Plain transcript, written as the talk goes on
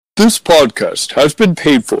This podcast has been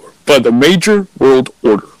paid for by the Major World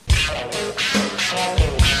Order.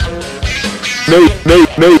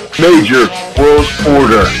 Major World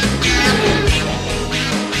Order.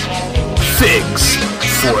 Figs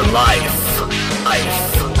for life.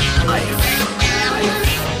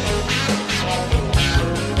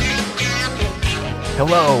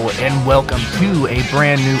 Hello and welcome to a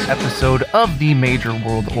brand new episode of the Major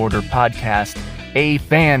World Order podcast, a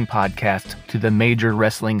fan podcast to the Major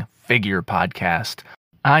Wrestling Figure podcast.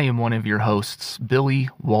 I am one of your hosts, Billy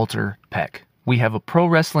Walter Peck. We have a pro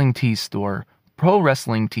wrestling tees store,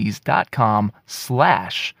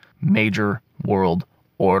 prowrestlingtees.com/Major World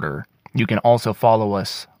Order. You can also follow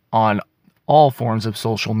us on all forms of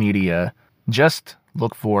social media. Just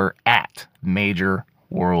look for @Major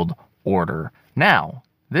World Order. Now,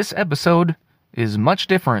 this episode is much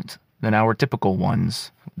different than our typical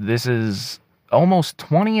ones. This is almost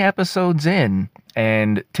 20 episodes in,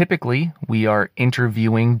 and typically we are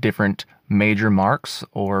interviewing different major marks,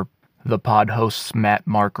 or the pod hosts Matt,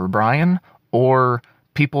 Mark, or Brian, or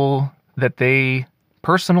people that they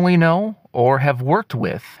personally know or have worked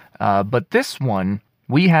with. But this one,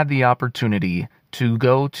 we had the opportunity to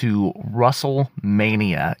go to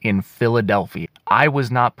WrestleMania in Philadelphia. I was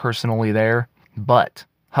not personally there, but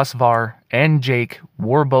Husvar and Jake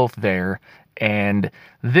were both there, and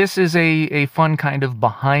this is a fun kind of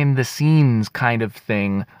behind-the-scenes kind of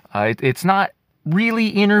thing. It's not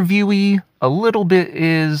really interviewee. A little bit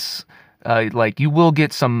is, like, you will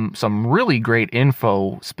get some really great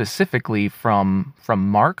info specifically from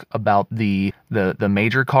Mark about the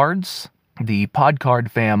major cards. The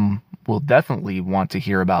Podcard fam will definitely want to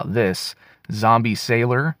hear about this. Zombie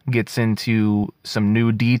Sailor gets into some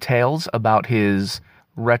new details about his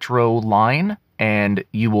retro line, and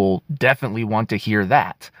you will definitely want to hear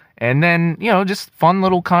that. And then, just fun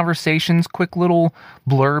little conversations, quick little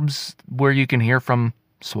blurbs where you can hear from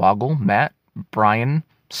Swoggle, Matt, Brian,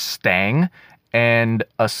 Stang, and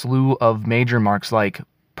a slew of major marks like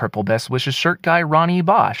Purple Best Wishes shirt guy Ronnie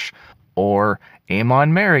Bosch, or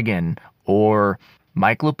Amon Merrigan, or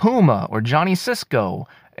Mike LaPuma, or Johnny Cisco,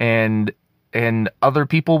 and other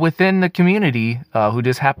people within the community who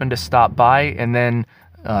just happened to stop by, and then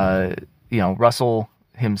Russell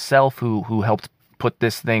himself who helped put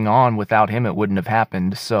this thing on. Without him, it wouldn't have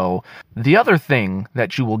happened. So the other thing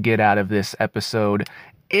that you will get out of this episode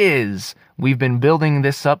is we've been building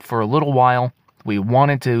this up for a little while. We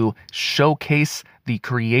wanted to showcase the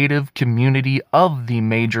creative community of the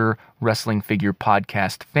Major Wrestling Figure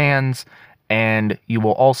podcast fans, and you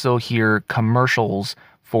will also hear commercials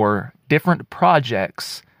for different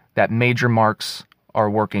projects that major marks are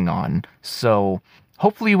working on. So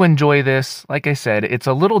hopefully you enjoy this. Like I said, it's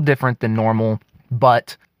a little different than normal,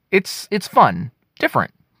 but it's fun,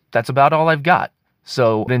 different. That's about all I've got.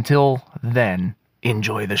 So until then,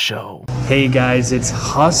 enjoy the show. Hey guys, it's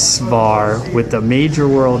Husvar with the Major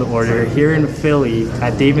World Order here in Philly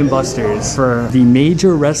at Dave & Buster's for the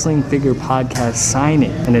Major Wrestling Figure podcast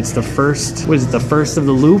signing, and it's the first of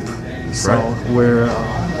the loop. So we're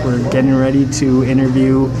getting ready to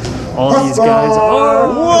interview all these guys.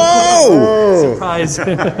 Whoa! Surprise!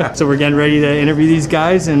 So we're getting ready to interview these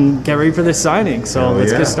guys and get ready for the signing. So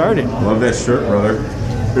let's get started. Love that shirt, brother.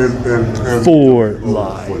 For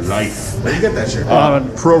life. Where you get that shirt?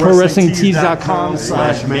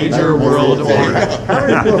 ProWrestlingTees.com/Major World Order. How are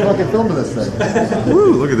you doing fucking filming this thing?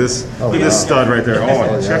 Woo, look at this. Look at this stud right there.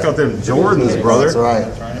 Oh, check out them Jordans, brother. That's right.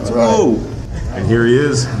 Whoa. And here he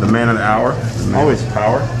is, the man of the hour. The man Always. of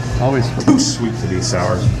power. Always. Too sweet to be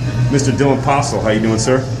sour. Mr. Dylan Postle, how you doing,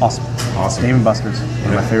 sir? Awesome. Dave & Buster's,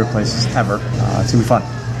 one of my favorite places ever. It's gonna be fun.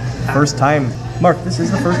 First time. Mark, this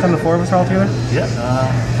is the first time the four of us are all together? Yeah.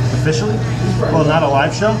 Officially? Well, not a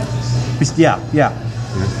live show? Yeah.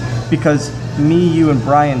 Because me, you, and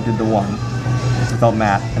Brian did the one without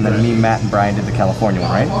Matt, and then me, Matt, and Brian did the California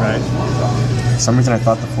one, right? Right. For some reason, I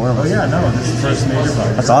thought the four of us. Oh, yeah, no, this is the first major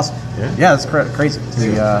part. That's awesome. Yeah, that's crazy. It's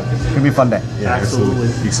gonna be a fun day. Yeah, absolutely.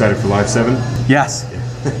 You excited for Live 7? Yes.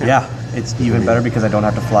 Yeah. It's even better because I don't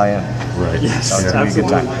have to fly in. Right. Yes, So it's gonna be a good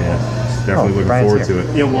time. Yeah. Definitely looking Brian's forward here. to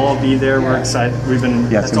it. Yeah, we'll all be there. We're excited. We've been.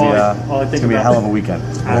 Yeah, it's that's gonna be all I think it's gonna be a about. hell of a weekend.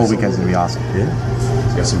 The whole weekend's gonna be awesome. Yeah.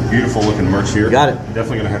 He's got some beautiful looking merch here. Got it.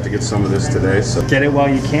 Definitely going to have to get some of this today. So Get it while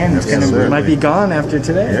you can. It's Yes, gonna sir. might be gone after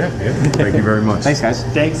today. Yeah. Thank you very much. Thanks, guys.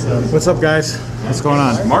 Thanks. What's up, guys? What's going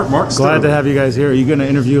on? Mark's Glad to have you guys here. Are you going to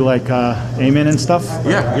interview like Amen and stuff?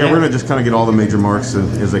 Yeah, we're going to just kind of get all the major marks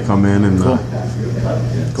as they come in and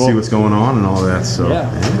see what's going on and all that. So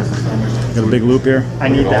Got a big loop here. I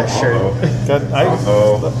need that shirt.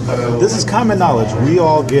 This is common knowledge. We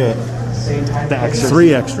all get The extra.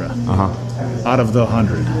 3 extra. out of the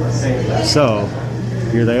 100. So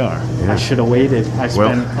here they are. I should have waited. I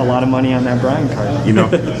spent a lot of money on that Brian card. You know,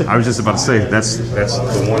 I was just about to say that's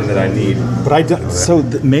the one that I need. But I do, so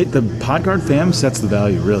the Podguard fam sets the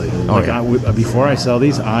value really. Before I sell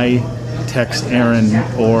these, I text Aaron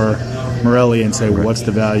or Morelli and say, "What's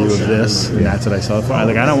the value of this?" And that's what I sell it for. I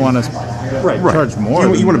don't want to charge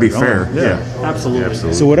more. You want to be fair. Yeah.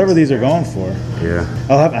 Absolutely. So whatever these are going for, yeah.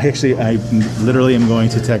 I literally am going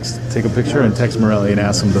to take a picture and text Morelli and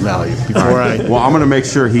ask him the value before Well, I'm going to make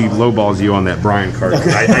sure he lowballs you on that Brian card.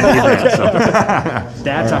 Okay. I need that. So.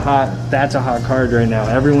 That's a hot card right now.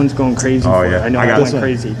 Everyone's going crazy. Oh yeah, I know. I went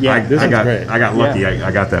crazy. Yeah, this one's great. I got lucky. Yeah.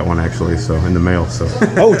 I got that one actually. So in the mail. So.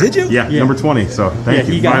 Oh, did you? Yeah, number 20. So thank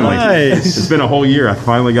you. Finally, nice. It's been a whole year. I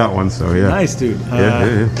finally got one. So yeah. Nice, dude.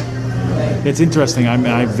 Yeah. It's interesting.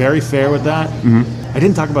 I'm very fair with that. I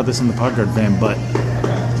didn't talk about this on the Podguard fam, but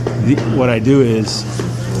what I do is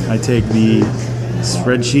I take the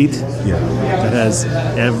spreadsheet that has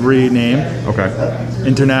every name. Okay.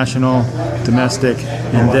 International, domestic,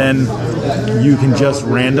 and then you can just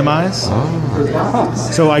randomize.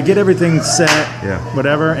 So I get everything set,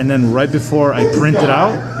 whatever, and then right before I print it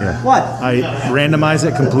out, I randomize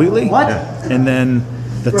it completely, and then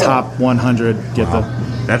the top 100 get the.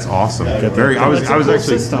 That's awesome. I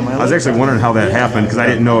was actually wondering how that happened because I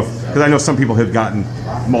didn't know because I know some people have gotten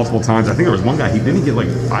multiple times. I think there was one guy he didn't get like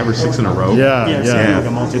 5 or 6 in a row. Yeah.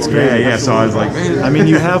 It's crazy. Yeah. So I was like, man. I mean,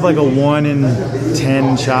 you have like a 1 in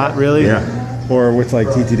 10 shot, really. Yeah. Or with like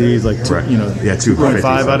TTDs, like 2.5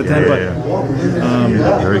 out of 10.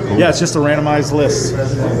 Very cool. Yeah, it's just a randomized list.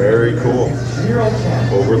 Very cool.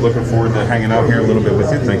 Well, we're looking forward to hanging out here a little bit with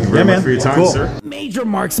you. Thank you very much for your time, sir. Major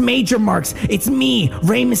marks. It's me,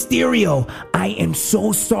 Rey Mysterio. I am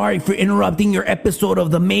so sorry for interrupting your episode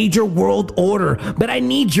of the Major World Order, but I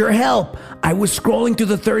need your help. I was scrolling through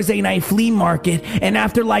the Thursday night flea market, and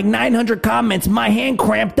after like 900 comments, my hand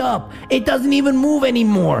cramped up. It doesn't even move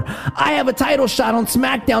anymore. I have a title shot on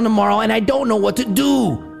SmackDown tomorrow, and I don't know what to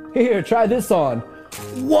do. Here, try this on.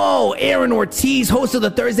 Whoa, Aaron Ortiz, host of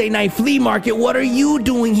the Thursday Night Flea Market. What are you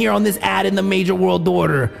doing here on this ad in the Major World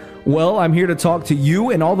Order? Well, I'm here to talk to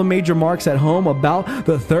you and all the major marks at home about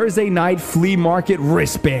the Thursday Night Flea Market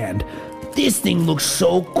wristband. This thing looks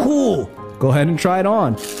so cool. Go ahead and try it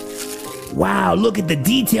on. Wow, look at the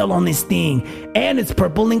detail on this thing. And it's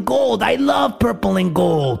purple and gold. I love purple and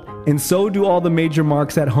gold. And so do all the major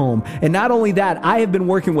marks at home. And not only that, I have been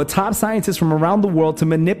working with top scientists from around the world to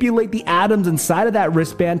manipulate the atoms inside of that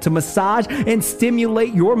wristband to massage and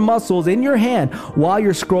stimulate your muscles in your hand while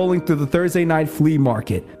you're scrolling through the Thursday night flea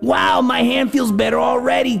market. Wow, my hand feels better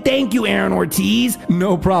already. Thank you, Aaron Ortiz.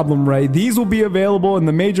 No problem, Ray. These will be available in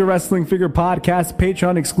the Major Wrestling Figure Podcast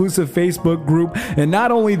Patreon exclusive Facebook group. And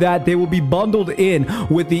not only that, they will be bundled in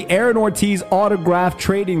with the Aaron Ortiz autograph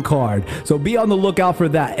trading card. So be on the lookout for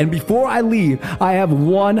that. And before I leave, I have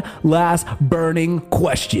one last burning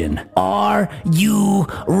question. Are you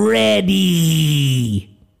ready?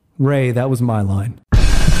 Ray, that was my line.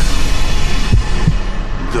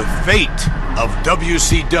 The fate of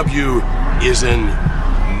WCW is in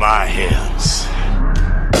my hands.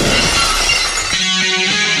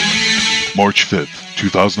 March 5th,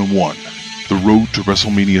 2001. The road to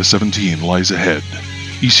WrestleMania 17 lies ahead.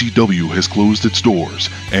 ECW has closed its doors,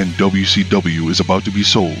 and WCW is about to be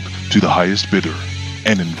sold to the highest bidder.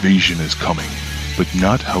 An invasion is coming, but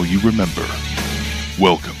not how you remember.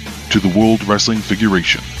 Welcome to the World Wrestling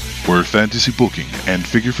Figuration, where fantasy booking and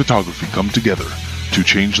figure photography come together to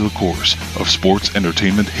change the course of sports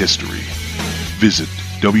entertainment history. Visit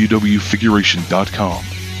www.figuration.com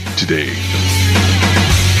today.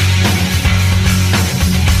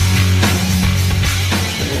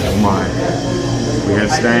 Oh my. We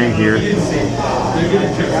had Stang here.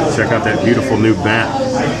 Check out that beautiful new bat.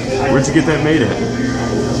 Where'd you get that made at?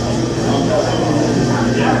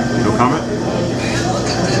 No comment?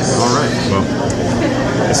 All right. Well,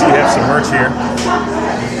 I see you have some merch here.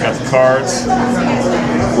 Got the cards.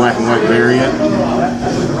 Black and white variant.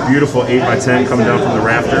 Beautiful 8x10 coming down from the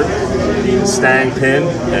rafter. Stang pin.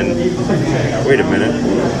 And wait a minute.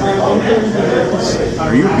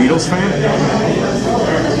 Are you a Beatles fan?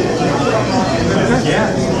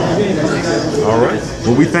 Yeah. All right.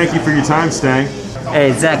 Well, we thank you for your time, Stang.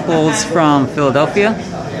 Hey, Zach Bowles from Philadelphia.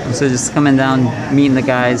 So just coming down, meeting the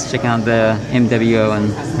guys, checking out the MWO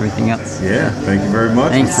and everything else. Yeah, thank you very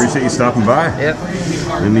much. Thanks. Appreciate you stopping by. Yep.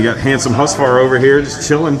 And you got Handsome Husfar over here just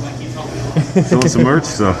chilling, selling some merch.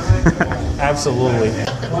 So. Absolutely.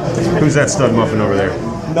 Who's that stud muffin over there?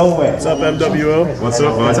 No way. What's up, MWO? What's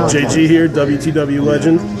up, bud? JG here, WTW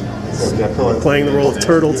legend. Playing the role of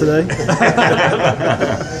Turtle today.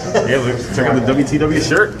 Yeah, let's check out the WTW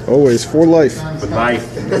shirt. Always for life. For life.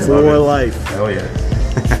 For life. Hell yeah.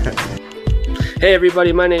 Hey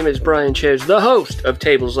everybody, my name is Brian Chairs, the host of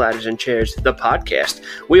Tables, Ladders, and Chairs, the podcast.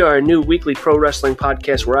 We are a new weekly pro wrestling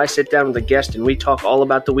podcast where I sit down with a guest and we talk all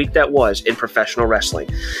about the week that was in professional wrestling.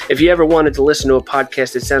 If you ever wanted to listen to a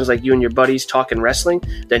podcast that sounds like you and your buddies talking wrestling,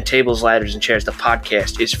 then Tables, Ladders, and Chairs, the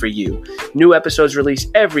podcast is for you. New episodes release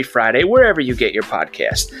every Friday wherever you get your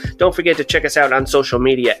podcast. Don't forget to check us out on social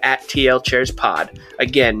media at TL Chairs Pod.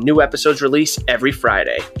 Again, new episodes release every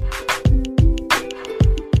Friday.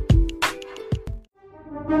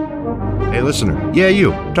 Hey, listener. Yeah,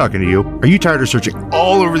 you. I'm talking to you. Are you tired of searching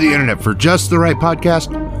all over the internet for just the right podcast?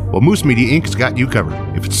 Well, Moose Media Inc.'s got you covered.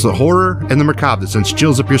 If it's the horror and the macabre that sends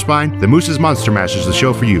chills up your spine, then Moose's Monster Mash is the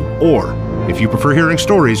show for you. Or, if you prefer hearing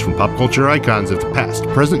stories from pop culture icons of the past,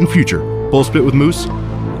 present, and future, Bullspit with Moose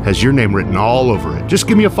has your name written all over it. Just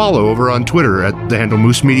give me a follow over on Twitter at the handle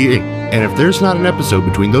Moose Media Inc. And if there's not an episode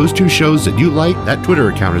between those two shows that you like, that Twitter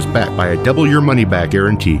account is backed by a double your money back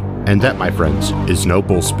guarantee. And that, my friends, is no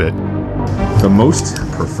bullspit. The most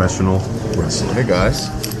professional wrestler. Hey guys,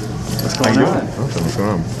 what's going on? What's going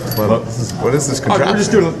on? What is this contraption? We're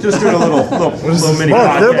just doing a little mini Mark,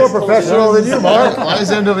 podcast. they're more professional than you, Mark. Why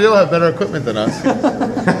does NWO have better equipment than us?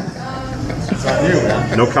 It's on you,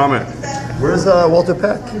 man. No comment. Where's Walter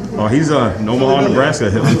Peck? Oh, he's in Omaha, Nebraska.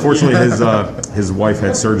 Unfortunately, his wife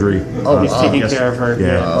had surgery. Oh, he's taking care of her.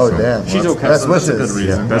 Yeah. Oh, damn. She's okay. Best So that's a wishes. good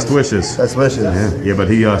reason. Yeah, best wishes. Best wishes. Yeah, but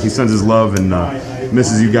he sends his love and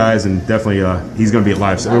misses you guys, and definitely he's going to be at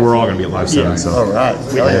Live 7. We're all going to be at Live 7. So. All right.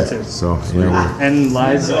 We had to. So, yeah. And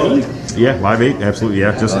Live 8. Yeah, Live 8, absolutely.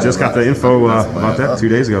 Yeah, just got the info about that 2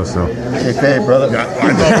 days ago. So. Okay, brother. I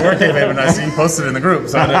thought work came in and I see you posted in the group,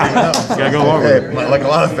 so I didn't even know. Gotta go along with it. Like a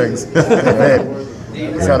lot of things. Hey,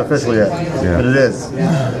 it's not official yet, but it is.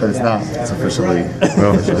 But it's not. It's officially.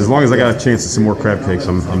 Well, as long as I got a chance to see more crab cakes,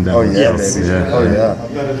 I'm down. Oh yeah, So, baby. yeah. Oh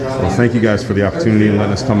yeah. Well, thank you guys for the opportunity and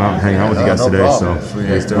letting us come out and hang out with you guys No today. problem.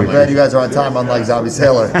 So, I'm glad you guys are on time, unlike Zombie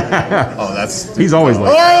Sailor. Oh, that's. He's always Oh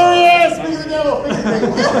late. yes, he's the devil.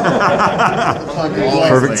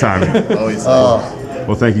 Perfect timing. Always.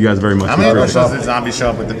 Well, thank you guys very much. How many other shows did Zombie show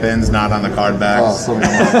up with the pins not on the card backs? Oh,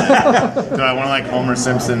 Do I want to like Homer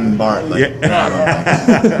Simpson Bart? Like,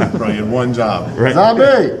 Yeah. bro, you had one job. Right. Zombie.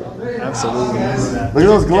 Absolutely. Look at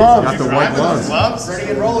those gloves. Got the white gloves. Ready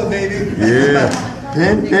and rolling, baby. Yeah.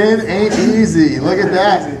 Pin ain't easy. Look at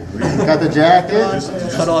that. Got the jacket.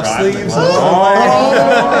 Cut off sleeves. Oh,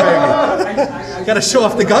 Gotta show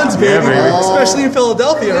off the guns, baby. baby. Especially in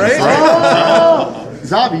Philadelphia, right? Oh.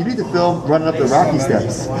 Zombie, you need to film running up the Rocky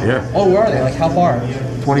steps. Yeah. Oh, where are they? Like, how far?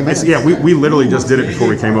 20 minutes. Yeah, we literally just did it before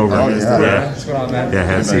we came over. Oh, yeah. What's going on, man? Yeah,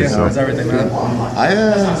 had Good to see to, you. so. How's everything, man?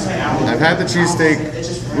 I've had the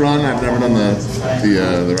cheesesteak run. I've never done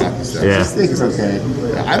the Rocky stuff. Yeah. I think it's okay.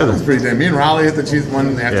 I thought it was pretty damn. Me and Raleigh hit the cheese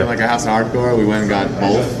one after Yeah. like a House of Hardcore. We went and got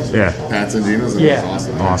both. Yeah. Pat's and Gino's. And Yeah. It was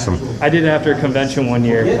awesome. Awesome. I did it after a convention one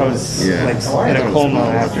year. I was Yeah. like in a coma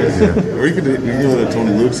after. Or you could go to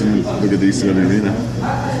Tony Luke's and look at the ECW arena.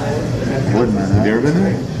 Have you ever been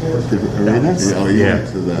there? The arenas? Oh, you Yeah. went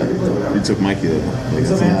to the. You took Mikey there.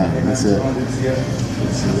 Yeah, that's it.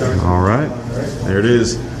 All right. There it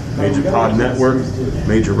is. Major Pod Network,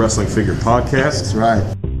 Major Wrestling Figure Podcast. That's right.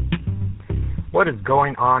 What is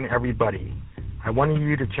going on, everybody? I wanted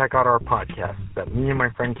you to check out our podcast that me and my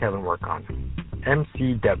friend Kevin work on.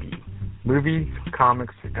 MCW, Movies,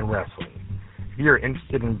 Comics, and Wrestling. If you're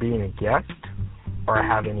interested in being a guest or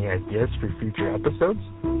have any ideas for future episodes,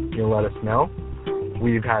 you can let us know.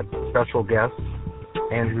 We've had special guests,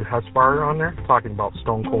 Andrew Husbar on there, talking about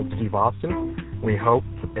Stone Cold Steve Austin. We hope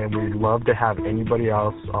and we'd love to have anybody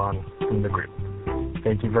else on from the group.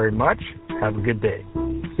 Thank you very much. Have a good day.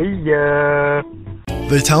 See ya!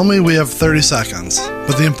 They tell me we have 30 seconds,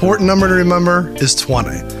 but the important number to remember is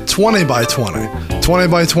 20. 20 by 20. 20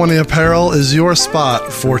 by 20 apparel is your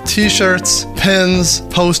spot for t-shirts, pins,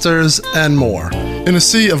 posters, and more. In a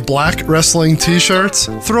sea of black wrestling t-shirts,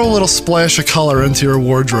 throw a little splash of color into your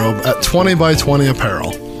wardrobe at 20 by 20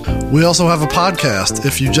 apparel. We also have a podcast.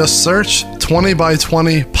 If you just search 20 by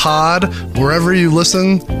 20 pod wherever you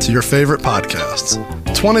listen to your favorite podcasts.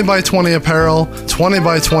 20 by 20 apparel, 20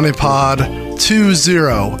 by 20 pod,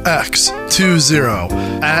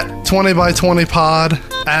 20x20 at 20 by 20 pod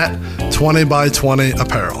at 20 by 20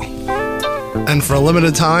 apparel. And for a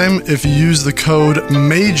limited time, if you use the code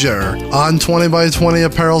MAJOR on 20 by 20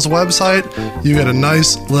 apparel's website, you get a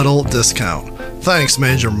nice little discount. Thanks,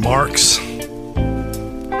 Major Marks.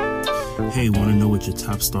 Hey, want to know what your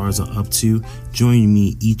top stars are up to? Join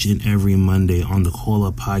me each and every Monday on the Call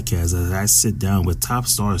Up Podcast as I sit down with top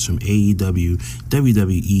stars from AEW,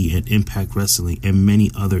 WWE, and Impact Wrestling, and many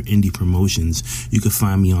other indie promotions. You can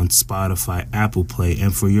find me on Spotify, Apple Play,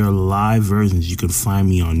 and for your live versions, you can find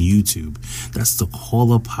me on YouTube. That's the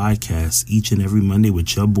Call Up Podcast each and every Monday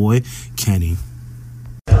with your boy, Kenny.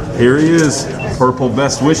 Here he is, Purple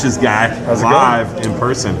Best Wishes guy, live in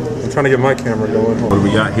person. I'm trying to get my camera going. What do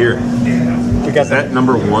we got here? We got that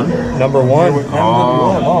number one? Number one.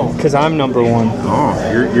 Oh, because I'm number one.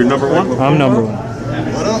 Oh, you're number one? I'm number one.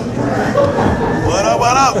 What up? What up?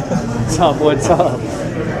 What up? What's up? What's up?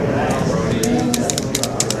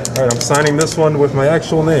 All right, I'm signing this one with my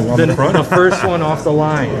actual name on the front. The first one off the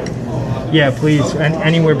line. Yeah, please.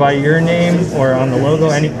 Anywhere by your name or on the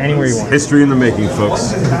logo, anywhere you want. History in the making,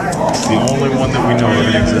 folks. It's the only one that we know of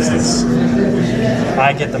in existence.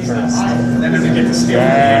 I get the first. You get to steal.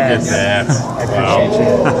 Yes. Look at that. I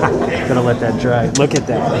appreciate you. Gotta let that dry. Look at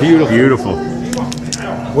that. Beautiful. Beautiful.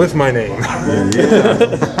 With my name. Yeah.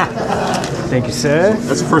 Thank you, sir.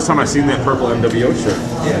 That's the first time I've seen that purple MWO shirt.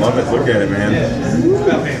 I love it. Look at it, man.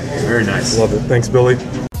 It's very nice. Love it. Thanks, Billy.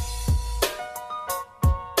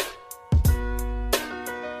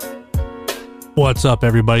 What's up,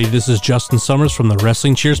 everybody? This is Justin Summers from the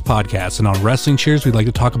Wrestling Cheers podcast, and on Wrestling Cheers, we'd like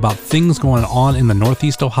to talk about things going on in the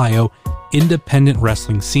Northeast Ohio independent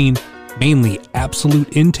wrestling scene, mainly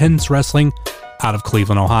Absolute Intense Wrestling out of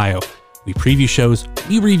Cleveland, Ohio. We preview shows,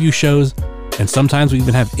 we review shows, and sometimes we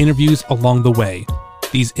even have interviews along the way.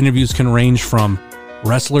 These interviews can range from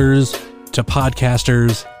wrestlers to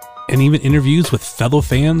podcasters, and even interviews with fellow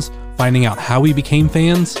fans, finding out how we became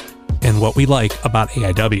fans and what we like about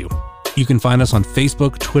AIW. You can find us on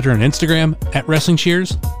Facebook, Twitter, and Instagram at Wrestling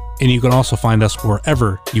Cheers, and you can also find us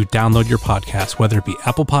wherever you download your podcasts, whether it be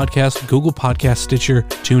Apple Podcasts, Google Podcasts, Stitcher,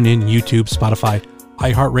 TuneIn, YouTube, Spotify,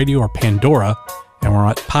 iHeartRadio, or Pandora, and we're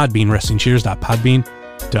at Podbean,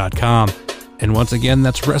 WrestlingCheers.podbean.com. And once again,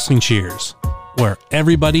 that's Wrestling Cheers, where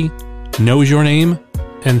everybody knows your name,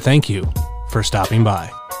 and thank you for stopping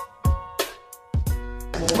by.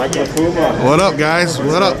 Mike Mafuma. What up, guys?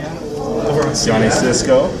 What up? Johnny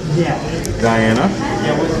Cisco. Diana.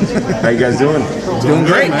 How you guys doing? Doing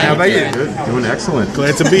great, man. How about you? Good. Doing excellent.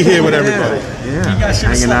 Glad to be here with everybody. Yeah.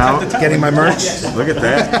 Hanging out. Getting my merch. Look at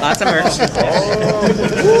that. Lots of merch.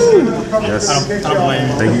 Yes.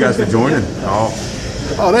 Thank you guys for joining.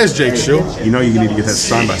 Oh, there's Jake's shoe. You know you need to get that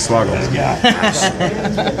signed by Swaggle.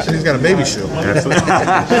 He's got a baby shoe. Absolutely.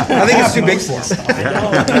 I think it's too big for him.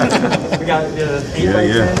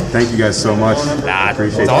 Yeah. Thank you guys so much.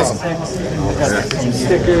 Appreciate it. Awesome. Some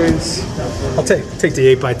stickers. I'll take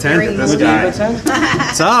the 8x10. This guy. What's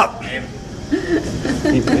up?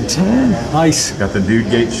 8x10. Nice. Got the Dude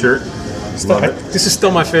Gate shirt. Love it. This is still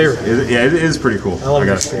my favorite. It is pretty cool. I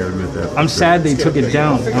gotta admit that. I'm sad they took it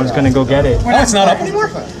down. I was gonna go get it. Oh, it's not up anymore?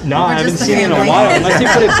 No, I haven't seen it in a while. Unless they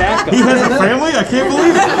put it back up. He has a family? I can't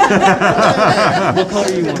believe it. What color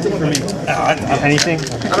you want for me? Anything?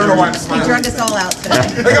 I don't know why I'm He smiling. drugged us all out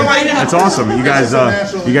today. That's awesome. You guys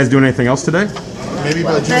doing anything else today? Maybe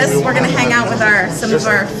by This, we're gonna hang out with some of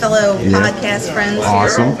our fellow podcast friends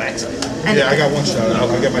Awesome. here. And, Yeah, I got one shot.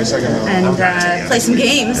 I'll get my second one. and play some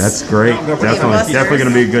games. That's great. Definitely going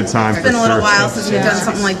to be a good time. It's been a little while since we've done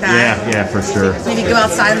something like that. Yeah, for sure. Maybe go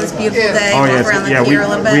outside on this beautiful day, Oh walk around the yeah. pier a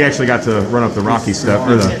little bit. We actually got to run up the Rocky step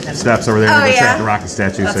or the steps over there Oh, and go check yeah? out the Rocky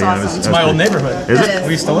statue. That's so yeah, awesome. that's It's my old pretty- neighborhood. Is That it? is.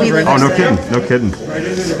 We used to live We right Oh, live no there. kidding. No kidding.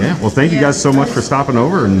 Yeah. Well, thank you guys so much for stopping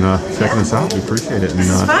over and checking us out. We appreciate it. And,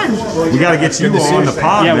 It's fun. we got to get you on the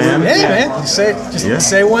pod, man. Hey, man. You say, just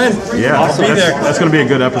say when. Yeah, I'll be there. that's going to be a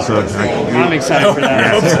good episode. I'm excited for that. I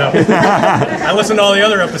hope so. I listened to all the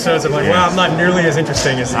other episodes. I'm like, wow, I'm not nearly as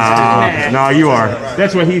interesting as these two. No, you are.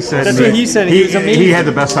 That's what he said. That's what he said. He was amazing. He had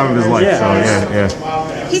the best time of his life. Yeah. So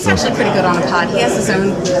yeah. He's actually pretty good on a pod. He has his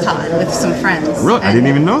own pod with some friends. Really? I didn't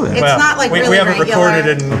even know that. It's Well, not like we really haven't regular.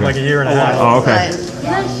 recorded in like a year and a half. Oh, okay.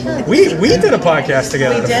 But We did a podcast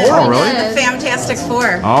together. we did. before. Oh, really? The Fantastic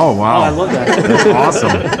Four. Oh, wow. I love that. That's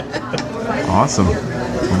awesome.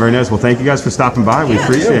 Well, very nice. Well, thank you guys for stopping by. We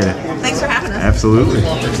appreciate it. Thanks for having us. Absolutely.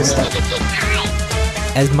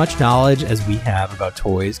 As much knowledge as we have about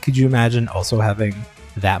toys, could you imagine also having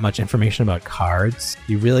that much information about cards?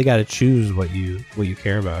 You really got to choose what you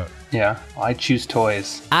care about. Yeah, I choose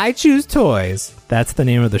toys. I choose toys. That's the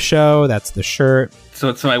name of the show. That's the shirt.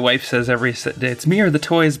 So my wife says every day, it's me or the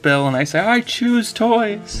toys, Bill, and I say, I choose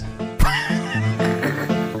toys.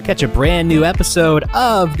 Catch a brand new episode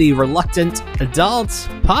of the Reluctant Adult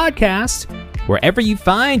podcast wherever you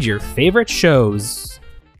find your favorite shows.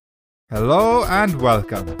 Hello and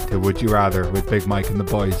welcome to Would You Rather with Big Mike and the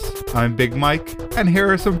boys. I'm Big Mike, and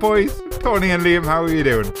here are some boys. Tony and Liam, how are you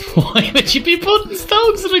doing? Why would you be putting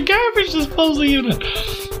stones in a garbage disposal unit?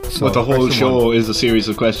 So, but the whole question show one. is a series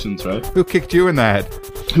of questions, right? Who kicked you in the head?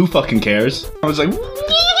 Who fucking cares? I was like,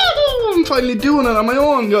 whoa, I'm finally doing it on my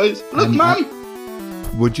own, guys. Look, man.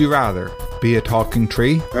 Would you rather be a talking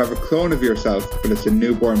tree? Have a clone of yourself, but it's a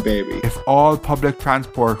newborn baby. If all public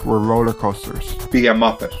transport were roller coasters? Be a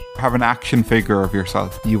Muppet. Have an action figure of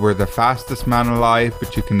yourself. You were the fastest man alive,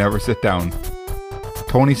 but you can never sit down.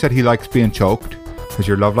 Tony said he likes being choked. Has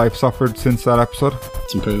your love life suffered since that episode?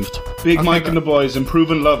 It's improved. Big Mike and the boys,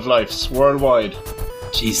 improving love lives worldwide.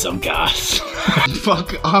 Jeez, I'm gas.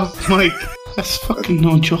 Fuck off, Mike. That's fucking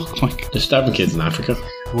no joke, Mike. They're starving kids in Africa.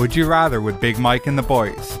 Would you rather with Big Mike and the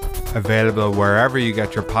boys? Available wherever you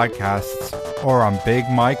get your podcasts or on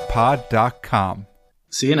BigMikePod.com.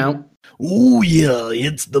 See you now. Oh yeah,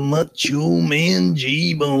 it's the Macho Man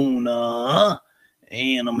J-Bone,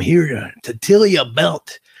 and I'm here to tell you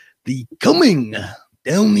about the Coming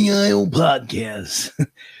Down the Aisle podcast.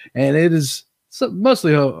 And it is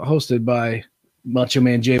mostly hosted by Macho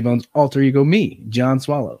Man J-Bone's alter ego, me, John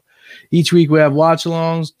Swallow. Each week we have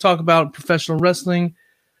watch-alongs, talk about professional wrestling,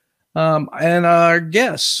 and our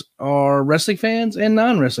guests are wrestling fans and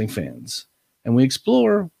non-wrestling fans. And we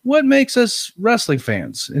explore what makes us wrestling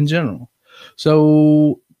fans in general.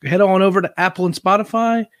 So head on over to Apple and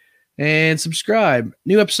Spotify and subscribe.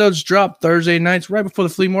 New episodes drop Thursday nights right before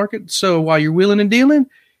the flea market. So while you're wheeling and dealing,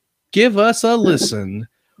 give us a listen.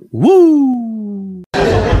 Woo! Look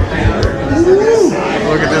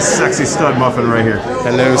at this sexy stud muffin right here.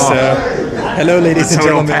 Hello, sir. Hello, ladies and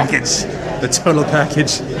gentlemen. Package. The total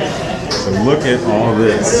package. So look at all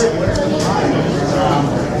this.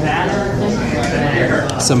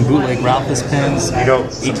 Some bootleg Ralphus pins. You know,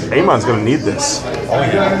 Amon's going to need this. Oh,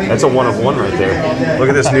 yeah. That's a one of one right there. Look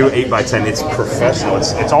at this new 8x10. It's professional.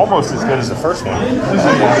 It's almost as good as the first one. Almost.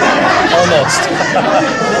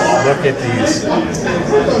 Look at these.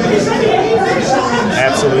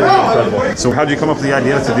 Absolutely incredible. So how'd you come up with the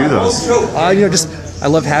idea to do those? I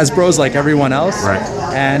love Hasbro's like everyone else. Right.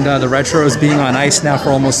 And the retros being on ice now for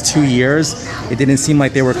almost 2 years, it didn't seem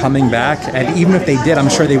like they were coming back. And even if they did, I'm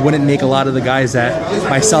sure they wouldn't make a lot of the guys that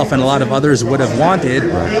myself and a lot of others would have wanted.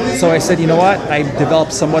 Right. So I said, you know what? I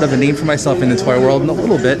developed somewhat of a name for myself in the toy world in a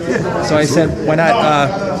little bit. So I said, why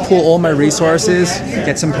not pool all my resources,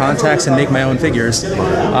 get some contacts, and make my own figures.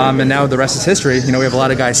 And now the rest is history. You know, we have a lot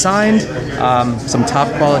of guys signed, some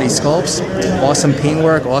top quality sculpts, awesome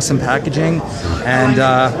paintwork, awesome packaging, and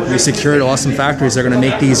we secured awesome factories that are going to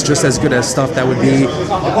make these just as good as stuff that would be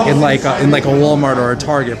in like a Walmart or a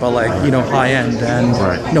Target, but like, you know, high end and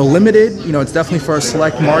you know, limited. You know, it's definitely for a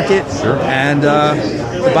select market. Sure. And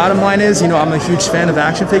the bottom line is, you know, I'm a huge fan of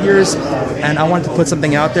action figures, and I wanted to put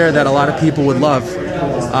something out there that a lot of people would love.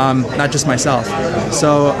 Not just myself.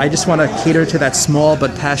 So I just want to cater to that small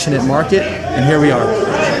but passionate market, and here we are.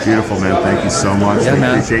 Beautiful, man. Thank you so much. Yeah, we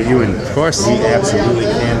man. appreciate you, and of course, we absolutely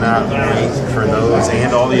cannot wait for those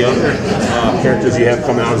and all the other characters you have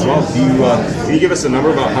coming out as well. Can you give us a number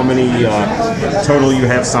about how many total you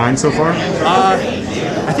have signed so far?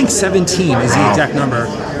 I think 17 is the exact number.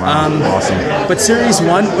 Wow, awesome. But Series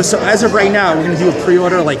 1, so as of right now, we're going to do a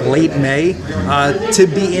pre-order like late May to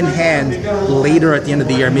be in hand later at the end of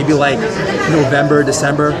the year, maybe like November,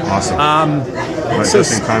 December. Awesome. But So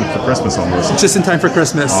just in time for Christmas almost. Just in time for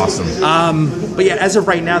Christmas. Awesome. But yeah, as of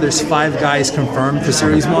right now, there's 5 guys confirmed for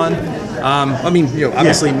Series 1. I mean, you know,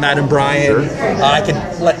 obviously Matt and Brian. I can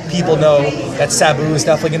let people know that Sabu is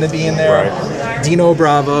definitely going to be in there. Right. Dino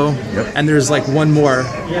Bravo. And there's like one more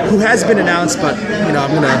who has been announced, but you know,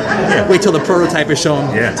 I'm going to wait till the prototype is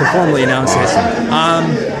shown to formally announce it.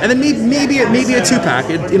 And then maybe a 2-pack.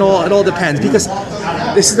 It all depends, because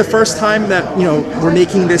this is the first time that, you know, we're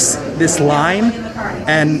making this line.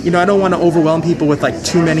 And, you know, I don't want to overwhelm people with like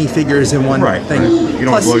too many figures in one thing. You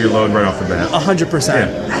don't blow your load right off the bat. 100%.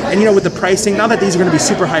 And, you know, with the pricing, not that these are going to be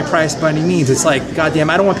super high priced by any means. It's like, goddamn,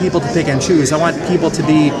 I don't want people to pick and choose. I want people to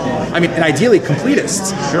be, I mean, and ideally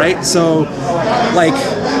completists, right? So, like,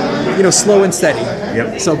 you know, slow and steady.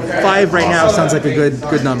 Yep. So 5 right now sounds like a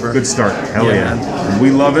good number. Good start. Hell yeah. We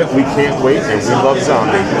love it. We can't wait. And we love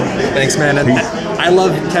Zombie. Thanks, man. And I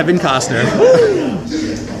love Kevin Costner.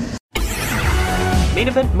 Main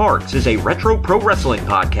Event Marks is a retro pro wrestling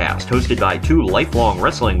podcast hosted by two lifelong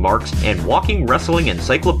wrestling marks and walking wrestling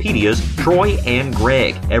encyclopedias, Troy and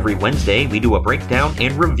Greg. Every Wednesday, we do a breakdown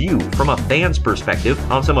and review from a fan's perspective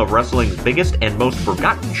on some of wrestling's biggest and most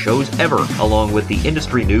forgotten shows ever, along with the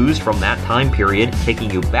industry news from that time period, taking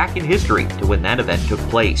you back in history to when that event took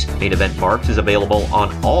place. Main Event Marks is available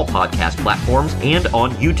on all podcast platforms and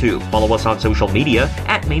on YouTube. Follow us on social media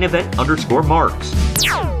at @mainevent_marks.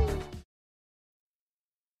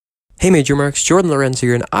 Hey Major Marks, Jordan Lorenzo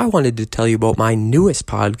here, and I wanted to tell you about my newest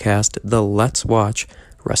podcast, the Let's Watch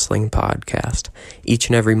Wrestling Podcast. Each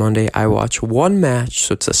and every Monday, I watch one match,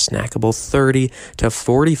 so it's a snackable 30 to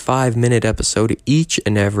 45 minute episode each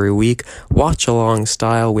and every week. Watch along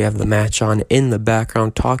style. We have the match on in the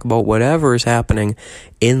background, talk about whatever is happening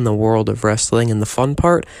in the world of wrestling. And the fun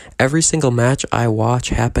part, every single match I watch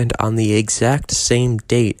happened on the exact same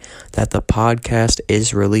date that the podcast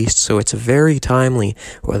is released, so it's very timely,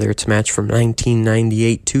 whether it's a match from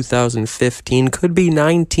 1998, 2015, could be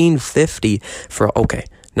 1950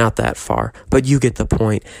 not that far, but you get the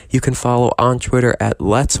point. You can follow on Twitter at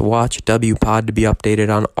Let's Watch WPod to be updated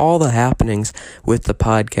on all the happenings with the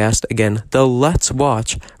podcast. Again, the Let's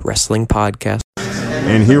Watch Wrestling Podcast.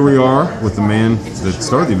 And here we are with the man that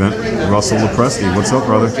started the event, Russell Lopresti. What's up,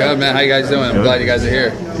 brother? Good, man. How you guys doing? I'm glad you guys are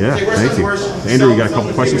here. Yeah, thank you. Andrew, you got a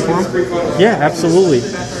couple questions for him? Yeah, absolutely.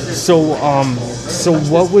 So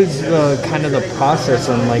what was kind of the process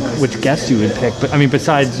on like which guests you would pick? But I mean,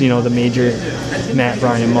 besides the major Matt,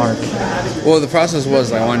 Brian, and Mark. Well, the process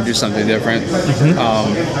was I wanted to do something different.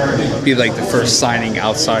 Be like the first signing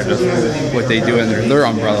outside of what they do under their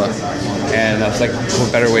umbrella, and I was like,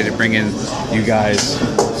 what better way to bring in you guys?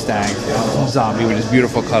 Stang, Zombie with his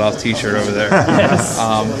beautiful cutoff T-shirt over there, yes.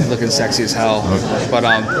 Looking sexy as hell. But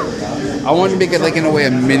I wanted to make it like in a way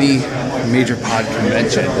a mini major pod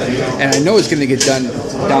convention, and I know it's going to get done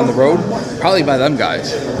down the road, probably by them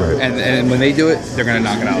guys. Right. And when they do it, they're going to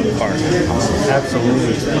knock it out of the park.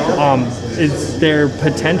 Absolutely. Is there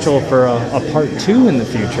potential for a part 2 in the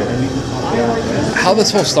future? How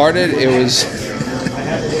this whole started, it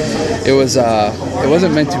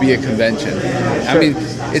wasn't meant to be a convention. I mean,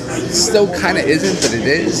 it still kind of isn't, but it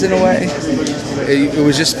is in a way. It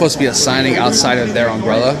was just supposed to be a signing outside of their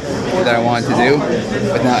umbrella that I wanted to do,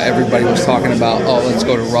 but now everybody was talking about, let's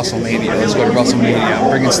go to WrestleMania, I'm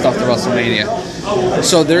bringing stuff to WrestleMania.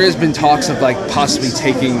 So there has been talks of like possibly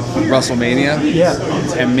taking WrestleMania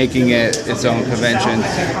and making it its own convention,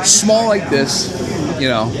 small like this,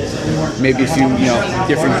 maybe a few,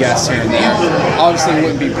 different guests here and there. Obviously, it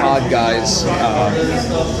wouldn't be pod guys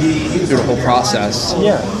through the whole process.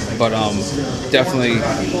 Yeah. But definitely,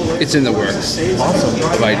 it's in the works. Awesome.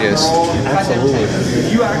 Of ideas. Absolutely.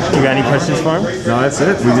 You got any questions for him? No, that's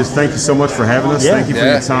it. We just thank you so much for having us. Yeah. Thank you for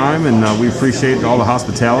your time, and we appreciate all the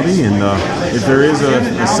hospitality. And if there is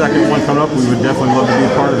a second one coming up, we would definitely love to be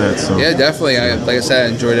a part of that. So. Yeah, definitely. Like I said, I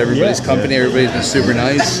enjoyed everybody's company. Everybody's been super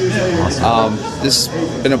nice. Awesome. This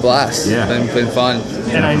has been a blast. Yeah. Been fun.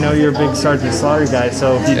 And I know you're a big Sergeant Slaughter guy,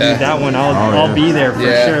 so if you do that one, I'll be there for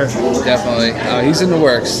sure. Definitely. He's in the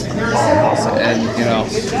works. And,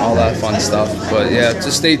 all that fun stuff. But yeah,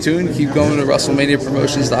 just stay tuned. Keep going to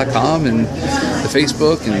WrestleManiaPromotions.com and the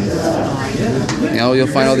Facebook, and, you'll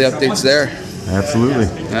find all the updates there. Absolutely.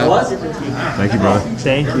 Yeah. Thank you, brother.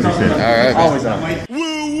 Thank you. All right. Always on.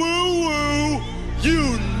 Woo, woo, woo.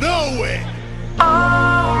 You know it.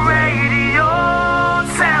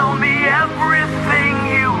 Tell me everything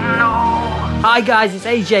you know. Hi guys, it's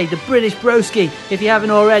AJ, the British Broski. If you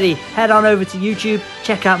haven't already, head on over to YouTube,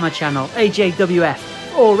 check out my channel, AJWF.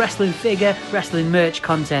 All wrestling figure, wrestling merch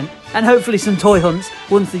content, and hopefully some toy hunts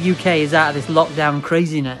once the UK is out of this lockdown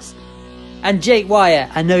craziness. And Jake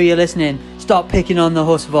Wyatt, I know you're listening, stop picking on the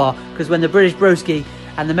Husvar, because when the British Broski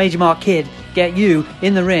and the Major Mark Kid get you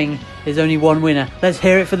in the ring, there's only one winner. Let's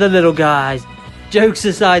hear it for the little guys. Jokes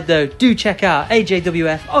aside though, do check out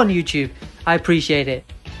AJWF on YouTube. I appreciate it.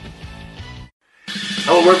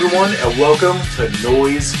 Hello everyone and welcome to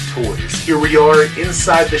Noise Toys. Here we are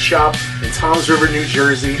inside the shop in Toms River, New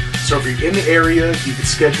Jersey. So if you're in the area, you can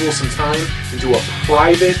schedule some time and do a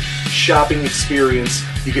private shopping experience.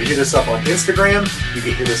 You can hit us up on Instagram, you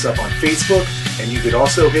can hit us up on Facebook, and you could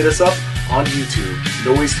also hit us up on YouTube.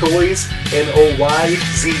 Noise Toys, NOYZETOYZ.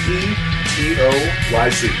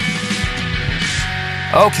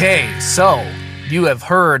 Okay, so you have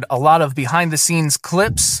heard a lot of behind-the-scenes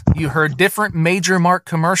clips. You heard different Major Mark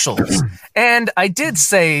commercials. And I did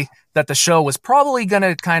say that the show was probably going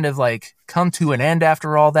to kind of like come to an end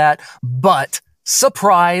after all that, but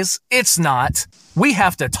surprise, it's not. We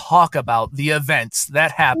have to talk about the events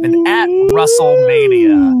that happened at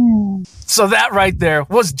WrestleMania. So that right there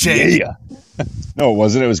was Jake. Yeah. No, it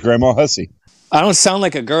wasn't. It was Grandma Hussey. I don't sound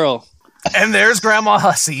like a girl. And there's Grandma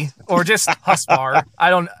Hussey, or just Husbar.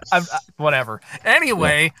 Whatever.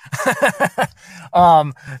 Anyway,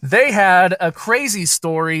 they had a crazy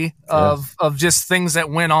story of just things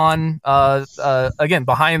that went on, again,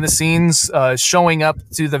 behind the scenes, showing up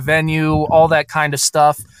to the venue, all that kind of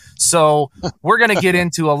stuff. So we're going to get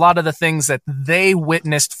into a lot of the things that they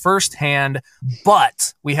witnessed firsthand,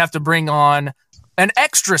 but we have to bring on an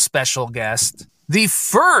extra special guest, the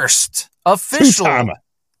first official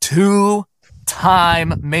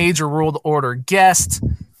two-time Major World Order guest.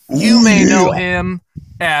 You may know him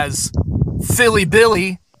as Philly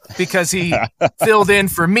Billy because he filled in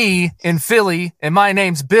for me in Philly, and my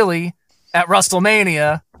name's Billy at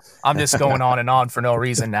WrestleMania. I'm just going on and on for no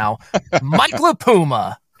reason now. Mike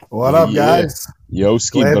LaPuma. What up, guys?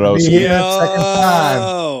 Yoski, Glad to be broski. here. Second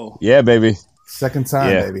time. Yeah, baby. Second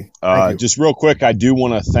time, baby. Just real quick, I do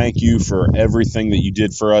want to thank you for everything that you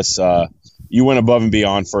did for us. You went above and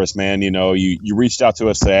beyond for us, man. You know, you reached out to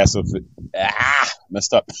us to ask us.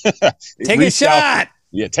 Messed up. Take a shot.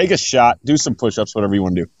 Take a shot. Do some push-ups, whatever you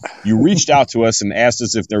want to do. You reached out to us and asked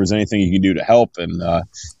us if there was anything you could do to help, and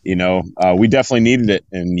we definitely needed it.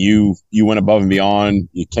 And you went above and beyond.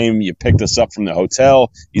 You came, you picked us up from the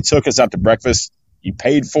hotel. You took us out to breakfast. You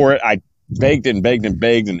paid for it. I begged and begged and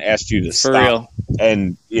begged and asked you to stop. real.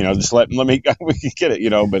 And just let me we can get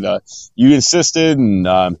it, but you insisted,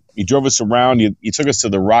 and you drove us around. You took us to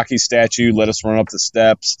the Rocky statue, let us run up the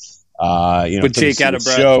steps. With Jake out of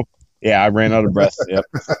breath. Show. Yeah, I ran out of breath. Yep.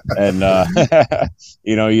 And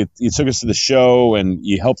you took us to the show, and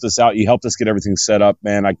you helped us out. You helped us get everything set up,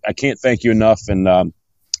 man. I can't thank you enough, and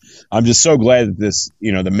I'm just so glad that this,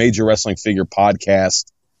 the Major Wrestling Figure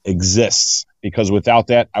podcast exists, because without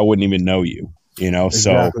that, I wouldn't even know you.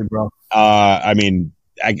 Exactly, bro. I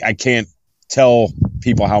can't tell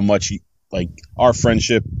people how much our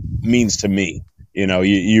friendship means to me.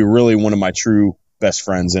 You're really one of my true best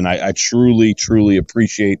friends, and I truly, truly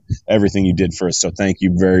appreciate everything you did for us. So thank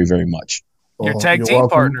you very, very much. Your tag team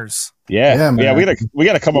partners. Yeah, we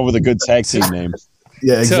gotta come up with a good tag team name.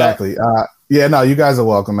 Yeah, exactly. You guys are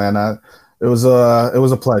welcome, man. It was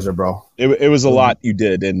a pleasure, bro. It was a lot you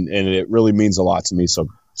did, and it really means a lot to me. So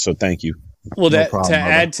thank you. Well, to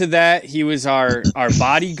add to that, he was our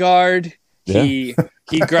bodyguard. Yeah.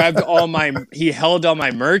 He grabbed he held all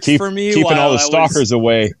my merch for me. Keeping all the stalkers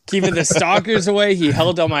away. Keeping the stalkers away. He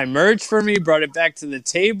held all my merch for me, brought it back to the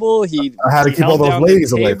table. I had to keep all those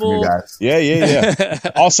ladies away from you guys. Yeah.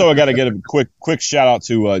 Also, I got to get a quick shout out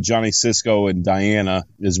to Johnny Cisco and Diana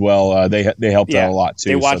as well. They helped out a lot too.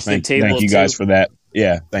 They watched the table. Thank you guys for that.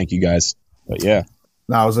 Yeah, thank you guys. But yeah,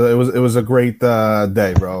 no, it was a great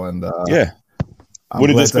day, bro. And would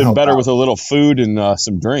have just been better with a little food and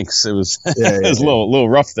some drinks. It was it was a little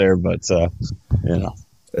rough there, but it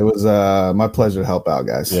was my pleasure to help out,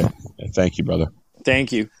 guys. Yeah, thank you, brother.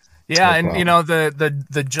 Thank you. Yeah, no and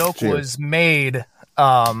the joke was made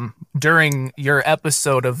during your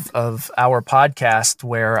episode of our podcast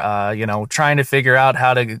where trying to figure out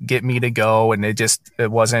how to get me to go, and it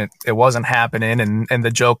wasn't happening, and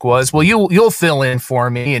the joke was, well, you'll fill in for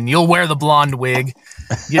me and you'll wear the blonde wig.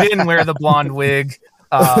 You didn't wear the blonde wig.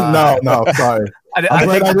 No, sorry. I'm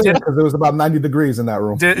glad I did, because it was about 90 degrees in that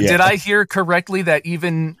room. Did I hear correctly that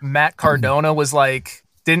even Matt Cardona was like,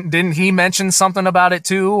 didn't he mention something about it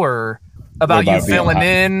too, or about you filling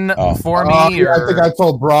in for me? I think I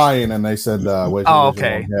told Brian, and they said,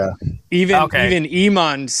 okay. Yeah. Even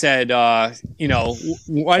Iman said, why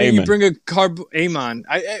don't you bring a Amon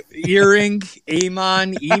earring,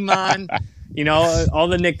 Amon, all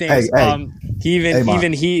the nicknames.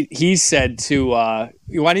 He said to,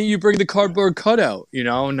 why don't you bring the cardboard cutout?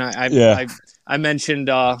 And I mentioned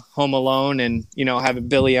Home Alone, and having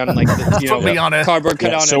Billy on on a cardboard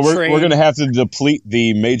cutout. So we're going to have to deplete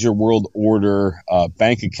the Major World Order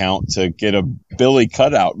bank account to get a Billy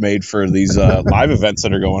cutout made for these live events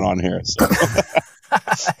that are going on here. So.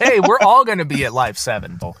 Hey, we're all going to be at Live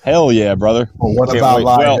 7. Hell yeah, brother. Well, what about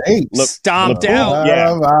Live 8? Stomped out.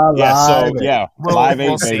 Live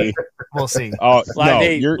 8, baby. We'll see.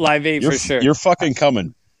 Live 8 for sure. You're fucking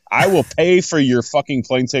coming. I will pay for your fucking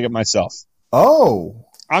plane ticket myself. Oh.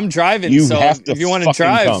 I'm driving, you so have to if you want to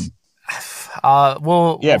drive. Come.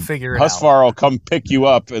 We'll figure it out. Husfar will come pick you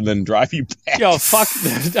up and then drive you back. Yo, fuck.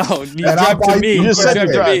 No, you drive to me. You just said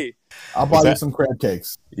drive to me. I'll buy you some crab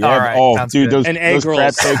cakes. Yeah. All right, oh, sounds dude, good. those, And egg those rolls.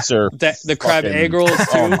 crab cakes are The crab fucking- egg rolls too.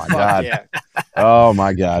 Oh my Fuck god. yeah. Oh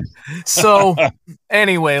my god. So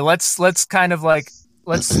anyway, let's kind of like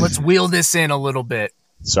let's wheel this in a little bit.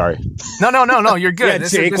 Sorry. No, you're good. Yeah,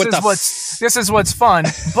 this Jake, this is what's fun,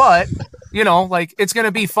 but you know, like it's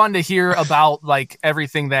gonna be fun to hear about like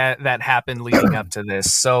everything that happened leading up to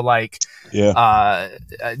this. So like,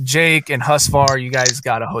 Jake and Husvar, you guys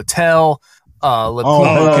got a hotel. Oh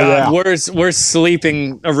god, worst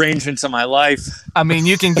sleeping arrangements of my life. I mean,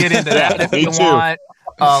 you can get into that if Me you too. want.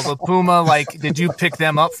 La Puma, like, did you pick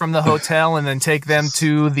them up from the hotel and then take them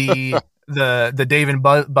to the Dave and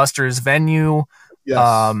Buster's venue?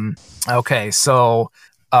 Yes. Okay, so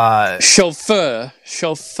chauffeur.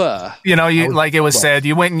 You know, like it was said,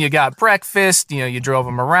 you went and you got breakfast. You know, you drove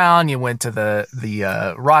them around. You went to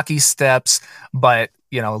the Rocky Steps, but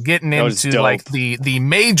you know, getting into like the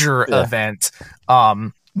major event.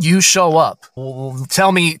 You show up. Well,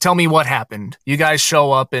 tell me what happened. You guys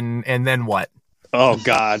show up and then what? Oh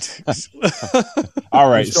God! All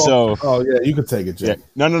right, so you can take it, Jake.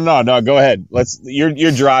 Yeah. No. Go ahead.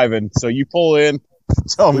 You're driving, so you pull in.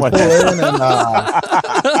 Tell them what.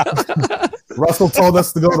 Russell told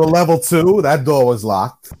us to go to level 2. That door was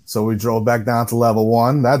locked, so we drove back down to level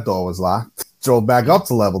 1. That door was locked. Drove back up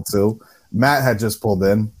to level 2. Matt had just pulled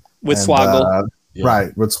in with Swaggle,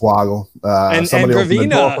 right? With Swaggle, and somebody opened the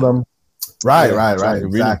door for them. Right,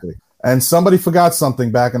 exactly. And somebody forgot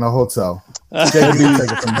something back in the hotel.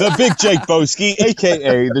 The big Jake Boski,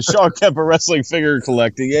 a.k.a. the Sean Kemper Wrestling Figure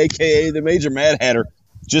Collecting, a.k.a. the Major Mad Hatter,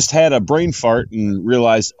 just had a brain fart and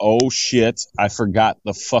realized, oh, shit, I forgot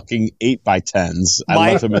the fucking 8x10s.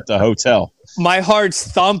 I left them at the hotel. My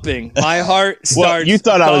heart's thumping. My heart starts Well, you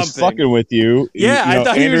thought thumping. I was fucking with you. Yeah, I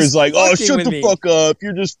thought Andrew's he was like, oh, fucking shut with the me. fuck up.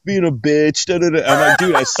 You're just being a bitch. Da, da, da. I'm like,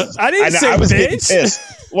 dude, I didn't say I was bitch. getting pissed.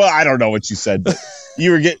 Well, I don't know what you said, but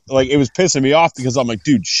you were getting, like, it was pissing me off because I'm like,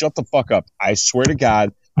 dude, shut the fuck up. I swear to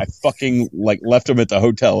God, I fucking, like, left him at the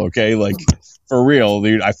hotel, okay? Like, for real,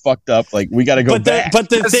 dude, I fucked up. Like, we got to go back. But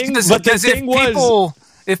the thing was,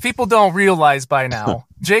 if people don't realize by now,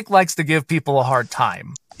 Jake likes to give people a hard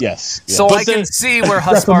time. Yes. So I can see where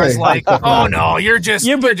Husvar's like, oh no, you're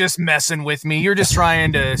just messing with me. You're just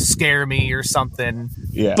trying to scare me or something.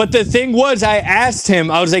 Yeah. But the thing was, I asked him,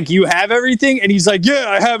 I was like, you have everything? And he's like, yeah,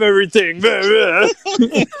 I have everything. Do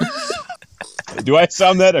I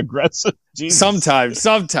sound that aggressive? Jesus. Sometimes.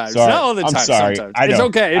 Sorry. Not all the time. I'm sorry. Sometimes. I know.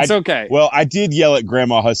 It's okay. Well, I did yell at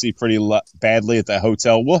Grandma Hussey pretty badly at that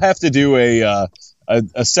hotel. We'll have to do a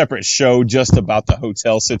separate show just about the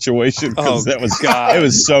hotel situation because it was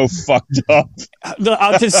so fucked up.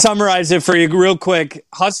 I'll just summarize it for you real quick.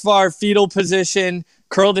 Husvar, fetal position,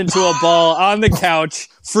 curled into a ball on the couch,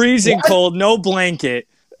 freezing cold, no blanket.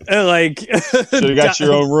 Like, so you got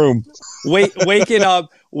your own room. Waking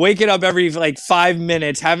up every like 5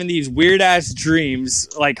 minutes, having these weird ass dreams,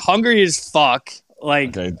 like hungry as fuck.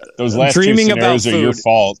 Like, those last dreaming two scenarios about are your food.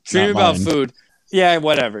 fault. Dreaming about food. Yeah,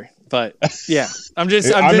 whatever. But yeah, I'm just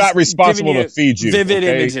not responsible giving to feed you. Vivid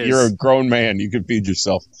okay? images. You're a grown man. You can feed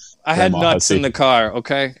yourself. I had nuts in the car.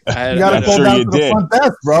 Okay, You gotta go down to the front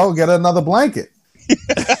desk, bro. Get another blanket.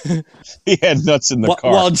 He had nuts in the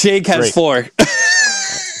car. While Jake has 4.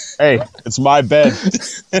 Hey, it's my bed.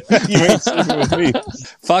 You ain't sleeping with me.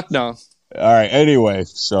 Fuck no. All right. Anyway,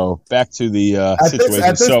 so back to the situation.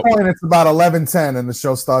 At this point, it's about 11:10, and the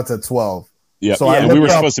show starts at 12. Yeah, So and we were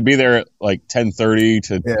supposed to be there at like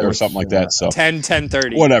 10:30 or something like that. So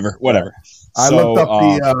 10:30. Whatever. I looked up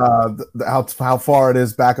how far it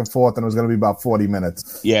is back and forth, and it was going to be about 40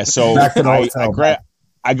 minutes. Yeah, so Back to the hotel.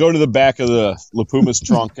 I go to the back of the La Puma's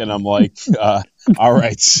trunk, and I'm like, all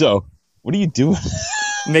right, so what are you doing?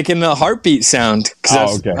 Making the heartbeat sound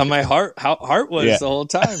because okay. on my heart was the whole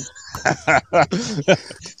time.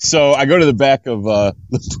 So I go to the back of La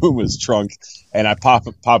Puma's trunk, and I pop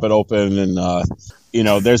it open, and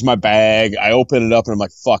there's my bag. I open it up, and I'm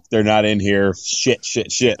like, fuck, they're not in here. Shit.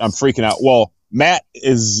 I'm freaking out. Well, Matt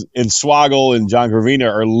is in Swaggle and John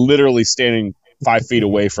Gravina are literally standing 5 feet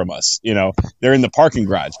away from us. They're in the parking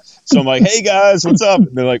garage. So I'm like, hey guys, what's up?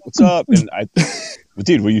 And they're like, what's up? And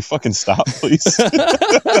dude, will you fucking stop, please?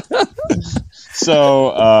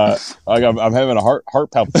 So I'm having a heart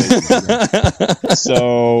palpitation.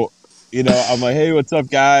 So I'm like, hey, what's up,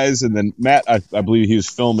 guys? And then Matt, I believe he was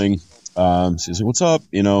filming. So he's like, what's up?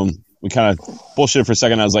 We kind of bullshit for a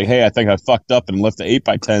second. I was like, hey, I think I fucked up and left the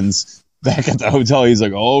 8x10s back at the hotel. He's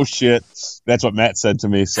like, oh shit. That's what Matt said to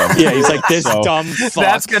me. So yeah, he's like, this dumb fuck.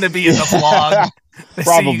 That's gonna be in the vlog.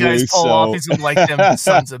 Probably. See you guys pull off. He's like them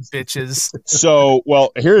sons of bitches. So,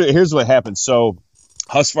 well, here's what happened. So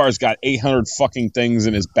Husfar's got 800 fucking things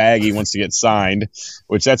in his bag he wants to get signed,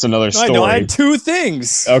 which that's another story. I know, I had 2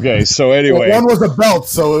 things. Okay, so anyway. Well, one was a belt,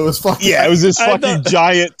 so it was fucking... Yeah, it was this fucking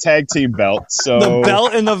giant tag team belt. So the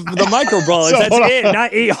belt and the micro brawlers, So, that's hold on. it,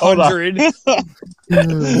 not 800.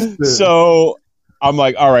 So I'm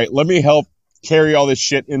like, all right, let me help carry all this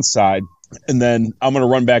shit inside, and then I'm going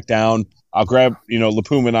to run back down. I'll grab,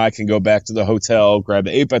 Lapuma and I can go back to the hotel, grab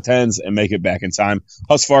the 8x10s, and make it back in time.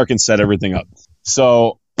 Husfar can set everything up.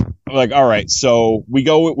 So I'm like, all right. So we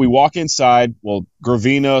walk inside. Well,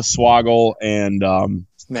 Gravina, Swoggle, and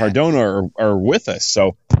Cardona are with us.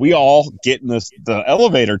 So we all get in the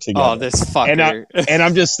elevator together. Oh, this fucker. And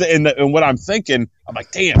I'm just, and what I'm thinking, I'm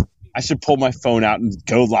like, damn, I should pull my phone out and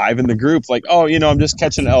go live in the group. Like, oh, I'm just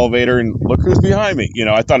catching an elevator and look who's behind me.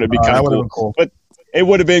 I thought it'd be kind of cool. But it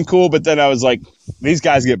would have been cool. But then I was like, these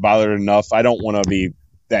guys get bothered enough. I don't want to be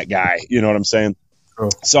that guy. You know what I'm saying? Oh.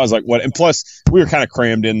 So I was like, what? And plus, we were kind of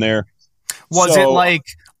crammed in there. Was it like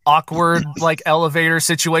awkward, like elevator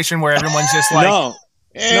situation where everyone's just like, no,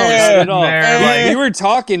 not at all. Like, we were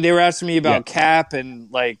talking. They were asking me about Cap, and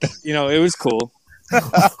it was cool.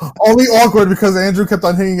 Only awkward because Andrew kept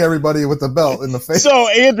on hitting everybody with the belt in the face. So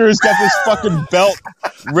Andrew's got this fucking belt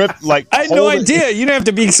ripped like. I had no idea. You didn't have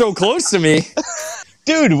to be so close to me.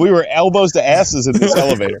 Dude, we were elbows to asses in this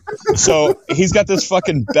elevator. So he's got this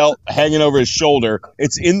fucking belt hanging over his shoulder.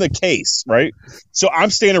 It's in the case, right? So I'm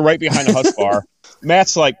standing right behind the Husfar.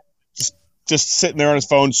 Matt's like just sitting there on his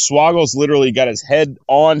phone. Swoggle's literally got his head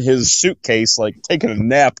on his suitcase, like taking a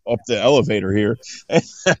nap up the elevator here.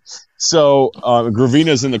 So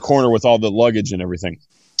Gravina's in the corner with all the luggage and everything.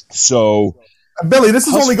 So Billy, this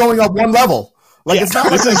is only going up one level. It's not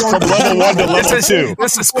this is from level 1 to level 2.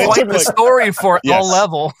 This is quite the story for all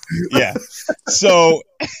level. Yeah. So,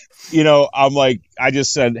 I'm like, I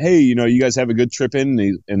just said, hey, you guys have a good trip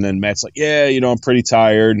in? And then Matt's like, yeah, I'm pretty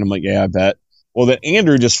tired. And I'm like, yeah, I bet. Well, then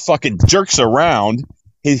Andrew just fucking jerks around.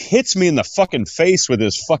 He hits me in the fucking face with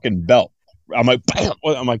his fucking belt. I'm like, bam.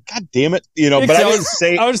 I'm like, God damn it. But I didn't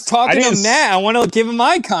say. I was talking to Matt. I want to give him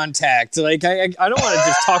eye contact. Like, I don't want to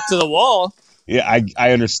just talk to the wall. Yeah,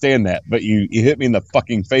 I understand that, but you hit me in the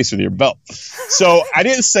fucking face with your belt. So I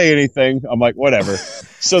didn't say anything. I'm like, whatever.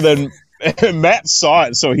 So then Matt saw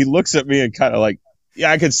it, so he looks at me and kind of like, yeah,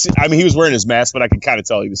 I could see. I mean, he was wearing his mask, but I could kind of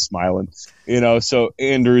tell he was smiling. So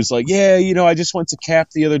Andrew's like, yeah, I just went to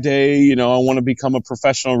Cap the other day. I want to become a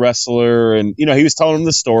professional wrestler, and he was telling him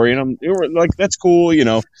the story, and I'm like, that's cool,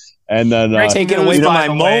 And then taking away from my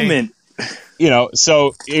moment.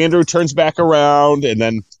 So Andrew turns back around, and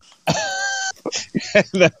then.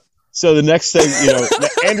 So the next thing,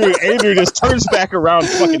 Andrew just turns back around,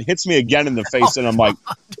 fucking hits me again in the face, and I'm like,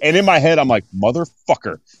 and in my head, I'm like,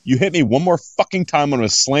 motherfucker, you hit me one more fucking time, I'm gonna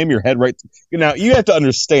slam your head right. Now you have to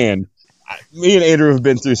understand, me and Andrew have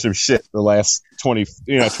been through some shit the last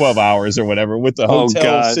 12 hours or whatever with the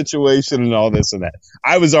hotel situation and all this and that.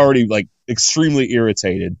 I was already like extremely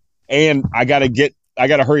irritated, and I gotta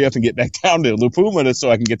hurry up and get back down to Lupuma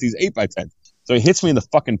so I can get these 8x10. So he hits me in the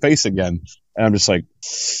fucking face again, and I'm just like,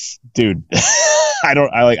 dude,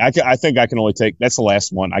 I think I can only take, that's the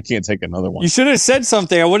last one. I can't take another one. You should have said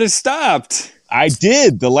something. I would have stopped. I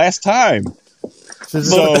did the last time.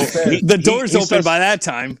 So the door's open by that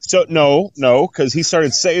time. So no, because he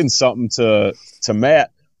started saying something to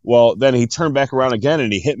Matt. Well, then he turned back around again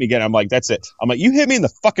and he hit me again. I'm like, that's it. I'm like, you hit me in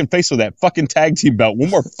the fucking face with that fucking tag team belt one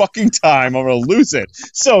more fucking time, I'm going to lose it.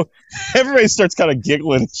 So everybody starts kind of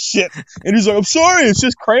giggling and shit. And he's like, I'm sorry, it's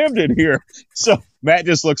just crammed in here. So Matt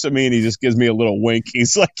just looks at me and he just gives me a little wink.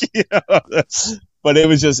 He's like, but it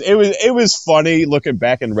was funny looking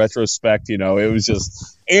back in retrospect. It was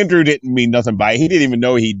just, Andrew didn't mean nothing by it. He didn't even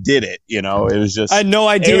know he did it. It was just, I had no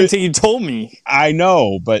idea until you told me. I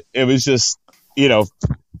know, but it was just,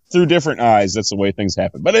 through different eyes, that's the way things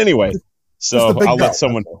happen. But anyway, so I'll let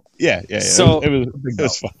someone. Yeah. So it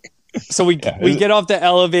was fun. So we get off the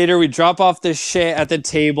elevator. We drop off the shit at the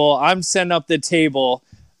table. I'm setting up the table.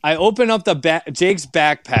 I open up Jake's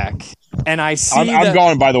backpack, and I see. I'm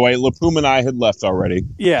gone, by the way. Lapuma and I had left already.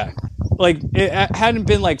 Yeah, like it hadn't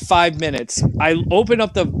been like 5 minutes. I open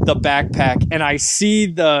up the backpack, and I see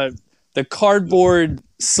the cardboard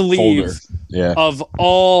sleeve of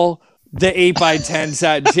all the 8x10s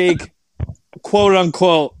that Jake, quote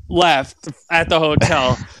unquote, left at the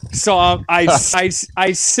hotel. So I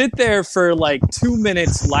sit there for like 2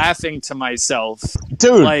 minutes laughing to myself.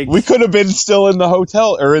 Dude, like, we could have been still in the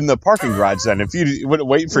hotel or in the parking garage then if you wouldn't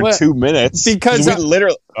wait for 2 minutes. Because we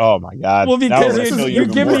literally, oh my God. Well, because you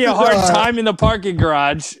give me a hard time in the parking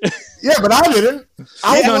garage. Yeah, but I didn't.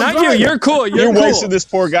 No, not you. You're cool. You're cool. wasting this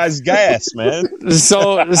poor guy's gas, man.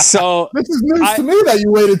 So this is news to me that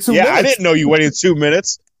you waited 2 minutes. Yeah, I didn't know you waited 2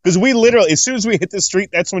 minutes because we literally, as soon as we hit the street,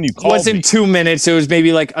 that's when you It called wasn't me. 2 minutes. It was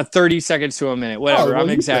maybe like a 30 seconds to a minute. Whatever. well, I'm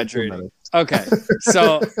you said 2 exaggerating. minutes. Okay.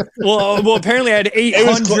 So, well, apparently I had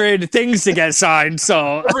 800 things to get signed.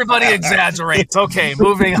 So Everybody exaggerates. Okay,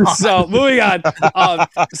 moving on. So moving on.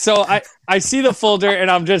 So I see the folder and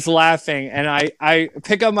I'm just laughing, and I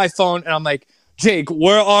pick up my phone and I'm like, Jake,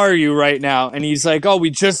 where are you right now? And he's like, oh, we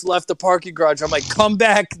just left the parking garage. I'm like, come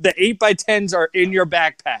back. The 8x10s are in your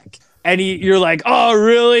backpack. And you're like, oh,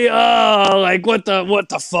 really? Oh, like what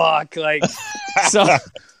the fuck? Like,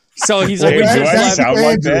 so he's like, Hey, we do just I left. sound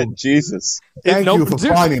like that? Jesus. Thank you for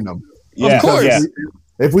finding them. Yeah, of course. yeah.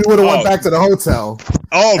 If we would have went back to the hotel.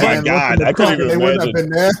 Oh my and God, looked I at the couldn't even truck, they wouldn't have imagine. been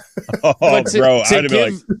there. Oh, But bro, I'd have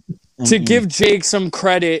been like, to give Jake some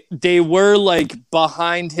credit, they were like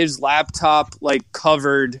behind his laptop, like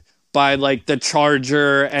covered by like the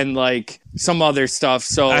charger and like some other stuff.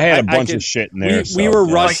 So I had a bunch of shit in there. We were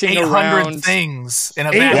Like rushing 800 around things in a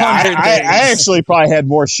 800 bag. I actually probably had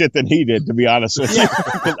more shit than he did, to be honest with you.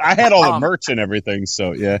 'Cause I had all the merch and everything,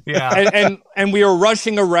 so yeah. and we were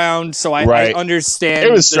rushing around, so I Right. understand.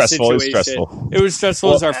 It was the stressful. It was situation. stressful. It was stressful.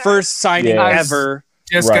 It was our first signing Yeah. ever.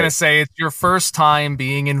 Just Right. gonna say it's your first time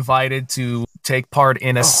being invited to take part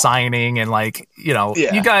in a signing, and like Yeah.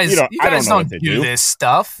 you guys I don't know what they do. this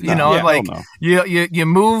stuff. No. Yeah, I like don't know. you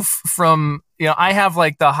move from I have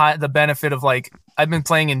like the benefit of like I've been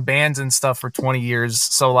playing in bands and stuff for 20 years,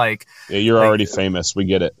 so like Yeah, you're already famous. We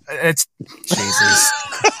get it. it's Jesus.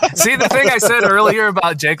 See the thing I said earlier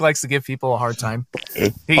about Jake likes to give people a hard time.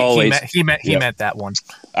 He Always. meant that one.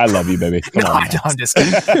 I love you, baby. Come No, on. now. I'm just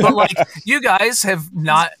kidding. But like, you guys have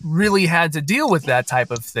not really had to deal with that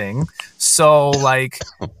type of thing, so like,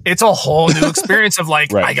 it's a whole new experience of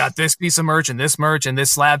like, Right. I got this piece of merch and this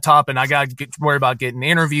laptop, and I got to worry about getting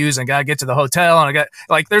interviews, and got to get to the hotel, and I got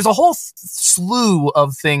like, there's a whole slew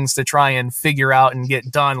of things to try and figure out and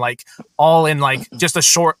get done, like all in like just a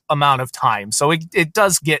short amount of time. So it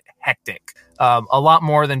does get hectic, a lot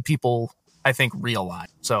more than people I think realize.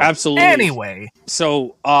 So Absolutely. Anyway,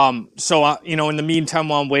 So in the meantime,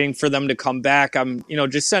 while I'm waiting for them to come back, I'm,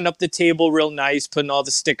 just setting up the table real nice, putting all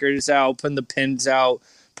the stickers out, putting the pins out,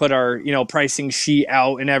 put our, pricing sheet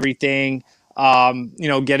out and everything.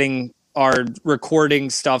 Getting our recording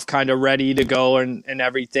stuff kind of ready to go and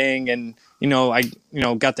everything. And, I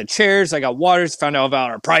got the chairs, I got waters, found out about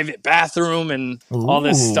our private bathroom and all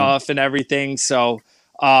this Ooh. stuff and everything. So,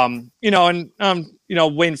 waiting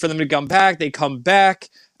for them to come back. They come back.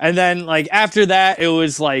 And then like after that, it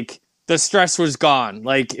was like the stress was gone.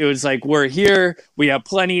 Like it was like, we're here. We have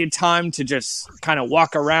plenty of time to just kind of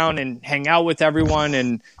walk around and hang out with everyone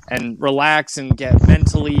and relax and get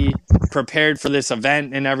mentally prepared for this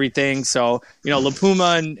event and everything. So, La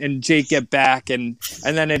Puma and Jake get back and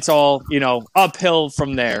then it's all, uphill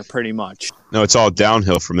from there pretty much. No, it's all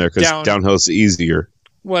downhill from there because downhill's easier.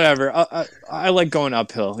 Whatever. I like going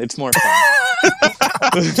uphill. It's more fun.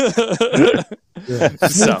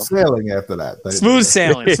 Smooth sailing after that. Smooth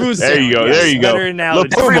sailing. There you go. There you go. Better analogy.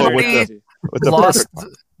 Everybody with the lost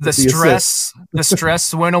perfect- the stress. The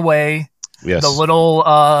stress went away. Yes. The little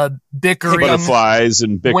bickering Butterflies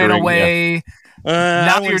and bickering. went away.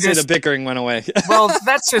 I wouldn't say the bickering went away. Well,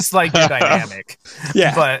 that's just like your dynamic.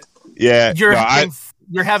 Yeah. But Yeah. you're no,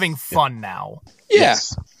 you're having fun now. Yeah.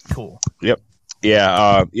 Cool. Yep.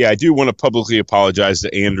 Yeah. I do want to publicly apologize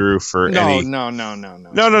to Andrew for any. No.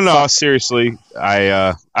 No. Seriously,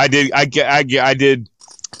 I did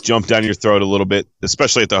jump down your throat a little bit,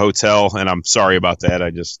 especially at the hotel, and I'm sorry about that. I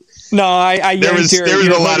yanked your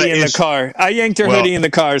hoodie in the car. I yanked your hoodie in the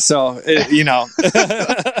car, so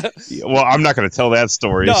Well, I'm not going to tell that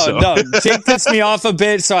story. No. Jake pissed me off a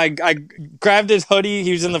bit, so I grabbed his hoodie.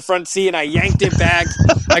 He was in the front seat, and I yanked it back.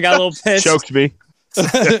 I got a little pissed. Choked me.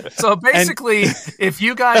 So basically, if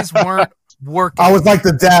you guys weren't working, I was like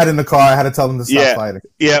the dad in the car. I had to tell them to stop fighting.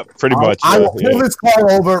 Yeah, pretty much. I will pull this car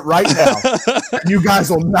over right now. You guys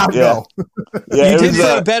will not go. Yeah, you did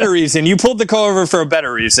for a better reason. You pulled the car over for a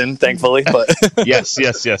better reason, thankfully. But yes.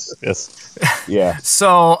 Yeah.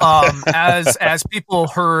 So, as people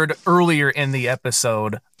heard earlier in the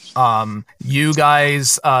episode, you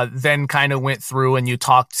guys then kind of went through and you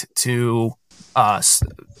talked to us.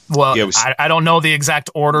 Well, I don't know the exact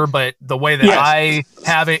order, but the way that I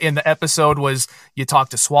have it in the episode was you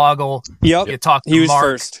talked to Swoggle. Yep. You talked to He was Mark.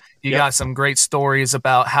 first. You got some great stories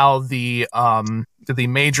about how the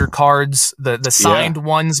major cards, the signed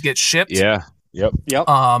ones get shipped. Yeah. Yep.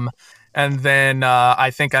 And then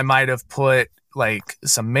I think I might have put like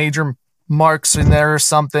some major marks in there or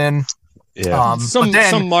something. Yeah.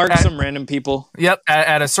 Some marks, some random people. Yep.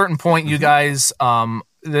 At a certain point, you guys, and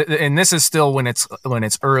this is still when it's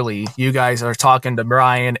early. You guys are talking to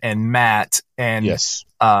Brian and Matt, and yes,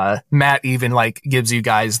 Matt even like gives you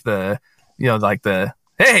guys the, like the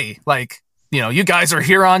hey, like. You guys are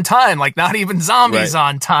here on time, like not even zombies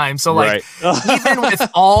on time. So like, even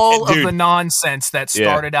with all of the nonsense that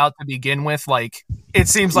started out to begin with, like it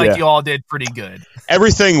seems like you all did pretty good.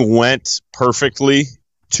 Everything went perfectly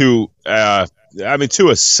to a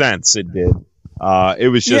sense it did.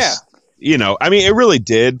 It was just, it really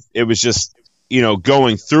did. It was just,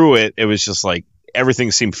 going through it, it was just like,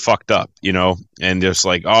 everything seemed fucked up, and just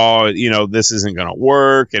like, this isn't going to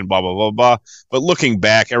work and blah, blah, blah, blah. But looking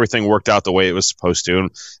back, everything worked out the way it was supposed to.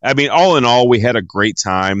 And I mean, all in all, we had a great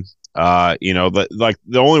time. The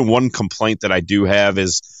only one complaint that I do have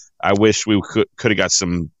is I wish we could have got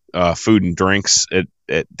some food and drinks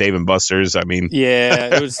at Dave & Buster's. I mean,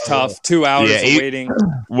 yeah, it was tough. 2 hours of waiting.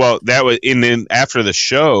 Well, that was, and then after the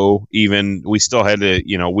show, even we still had to,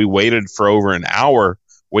 we waited for over an hour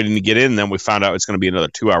waiting to get in. Then we found out it's going to be another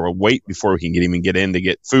 2-hour wait before we can even get in to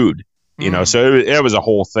get food. So it was a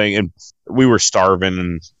whole thing, and we were starving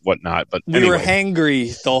and whatnot. But we were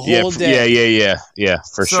hangry the whole day. Yeah,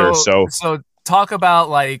 for sure. So talk about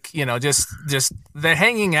like just the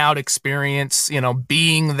hanging out experience.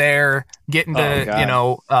 Being there, getting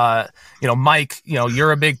to Mike.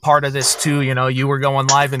 You're a big part of this too. You were going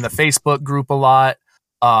live in the Facebook group a lot.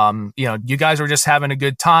 You guys were just having a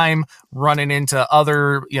good time, running into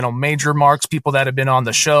other, major marks, people that have been on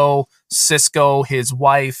the show, Cisco, his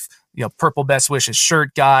wife, Purple Best Wishes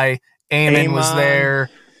shirt guy, Eamon was there,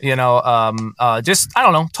 just, I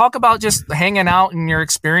don't know, talk about just hanging out and your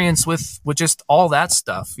experience with just all that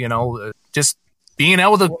stuff, just being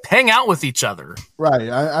able to hang out with each other. Right.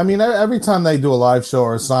 I mean, every time they do a live show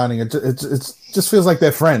or a signing, it just feels like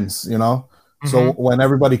they're friends, So when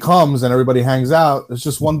everybody comes and everybody hangs out, it's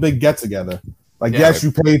just one big get together. Like, yes,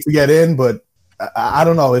 you paid to get in, but I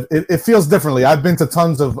don't know. It feels differently. I've been to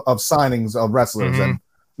tons of signings of wrestlers, and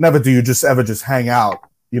never do you just ever just hang out.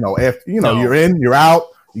 After you're in, you're out,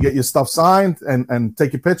 you get your stuff signed and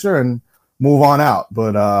take your picture and move on out.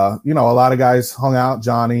 But a lot of guys hung out.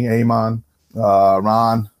 Johnny, Eamon,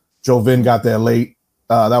 Ron, Joe Vin got there late.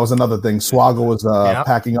 That was another thing. Swaggle was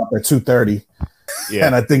packing up at 2:30. Yeah.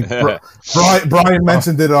 And I think Brian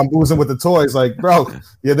mentioned it on Boozing with the Toys. Like, bro,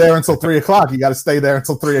 you're there until 3:00. You got to stay there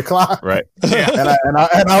until 3:00. Right. Yeah. And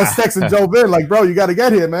I was texting Joe Vin like, bro, you got to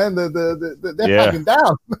get here, man. They're fucking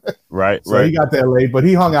down. Right. So he got there late, but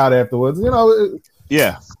he hung out afterwards.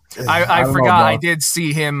 Yeah. I forgot. I did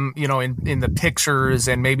see him, in the pictures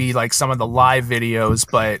and maybe like some of the live videos.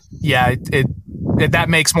 But yeah, that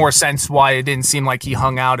makes more sense why it didn't seem like he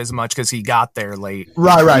hung out as much because he got there late.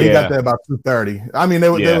 Right. Yeah. He got there about 2:30. I mean,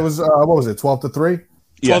 there was what was it, 12 to 3?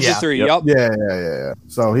 12 to 3. Yep. Yeah.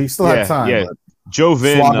 So he still had time. Yeah. Joe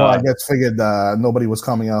Vin, I guess figured nobody was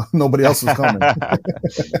coming out. Nobody else was coming.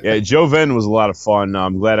 Yeah, Joe Vin was a lot of fun.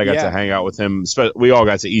 I'm glad I got to hang out with him. We all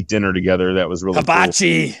got to eat dinner together. That was really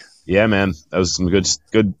hibachi. Cool. Yeah, man, that was some good.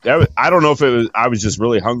 I don't know if I was just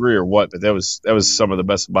really hungry or what, but that was some of the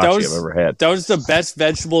best hibachi I've ever had. That was the best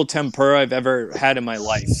vegetable tempura I've ever had in my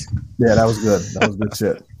life. Yeah, that was good. That was good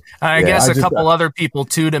shit. I guess a couple other people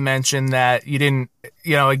too to mention that you didn't,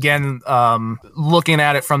 again, looking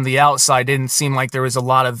at it from the outside, didn't seem like there was a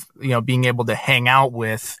lot of, being able to hang out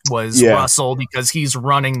with was Russell because he's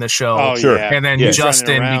running the show. Oh, sure. And then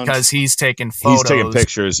Justin because he's taking photos. He's taking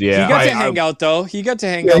pictures. Yeah. He got to hang out though. He got to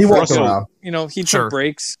hang out. He walked around. He took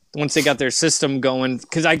breaks once they got their system going.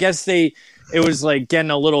 Cause I guess it was like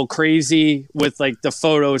getting a little crazy with like the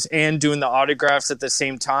photos and doing the autographs at the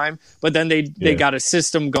same time. But then they got a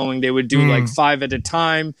system going. They would do like 5 at a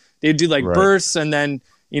time. They'd do like bursts and then,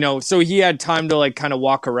 so he had time to like kind of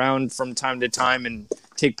walk around from time to time and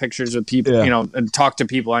take pictures with people, and talk to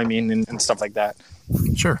people, and stuff like that.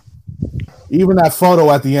 Sure. Even that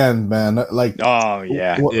photo at the end, man, like, oh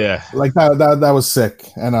yeah. Like that was sick.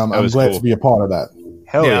 And I'm glad to be a part of that.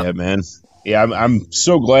 Hell yeah, man. Yeah. I'm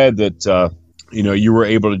so glad that, you were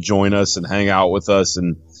able to join us and hang out with us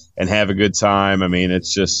and have a good time. I mean,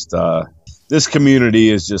 it's just this community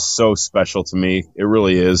is just so special to me. It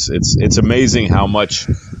really is. It's amazing how much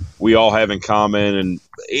we all have in common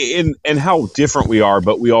and how different we are,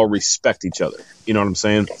 but we all respect each other. You know what I'm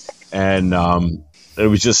saying? And it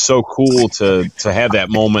was just so cool to have that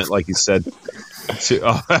moment, like you said.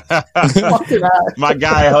 My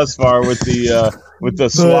guy Husvar with the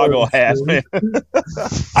Swaggle hat, man.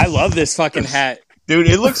 I love this fucking hat. Dude,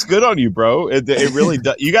 it looks good on you, bro. It really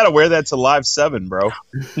does. You got to wear that to Live 7, bro.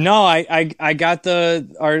 No, I got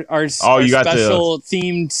our special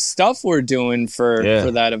themed stuff we're doing for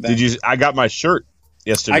that event. I got my shirt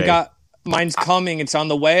yesterday. Mine's coming. It's on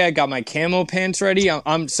the way. I got my camo pants ready.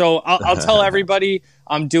 I'll tell everybody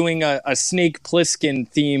I'm doing a Snake Plissken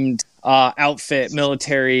themed outfit,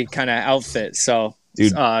 military kind of outfit. So,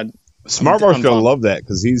 dude, Smart Mark's gonna love that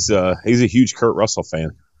because he's a huge Kurt Russell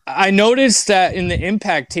fan. I noticed that in the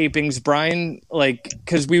Impact tapings, Brian,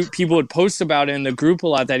 because people would post about it in the group a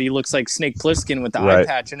lot that he looks like Snake Plissken with the eye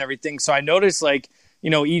patch and everything. So I noticed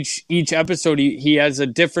each episode he has a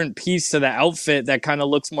different piece to the outfit that kind of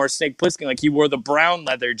looks more Snake Plissken. Like he wore the brown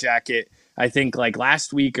leather jacket, I think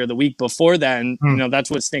last week or the week before that. And, that's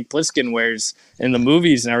what Snake Plissken wears in the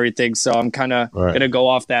movies and everything. So I'm kind of going to go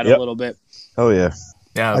off that a little bit. Oh, yeah.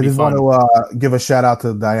 Yeah, I just want to give a shout out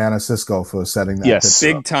to Diana Cisco for setting that. Yes,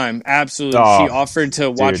 big time, absolutely. She offered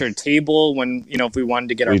to watch our table when if we wanted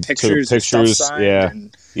to get our pictures and stuff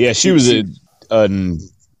signed. She was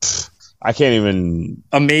I can't even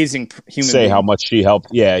amazing human say being. how much she helped.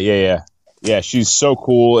 Yeah. She's so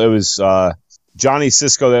cool. It was Johnny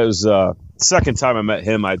Cisco. That was second time I met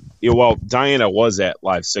him. Diana was at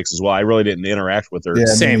Live 6 as well. I really didn't interact with her. Yeah,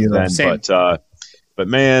 same. But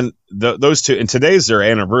man, those two, and today's their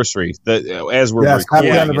anniversary. As we're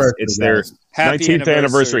recording, it's their 19th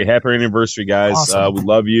anniversary. Happy anniversary, guys! Awesome. We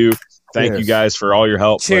love you. Thank you guys for all your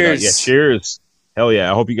help. Cheers! But, cheers! Hell yeah!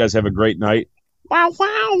 I hope you guys have a great night. Wow!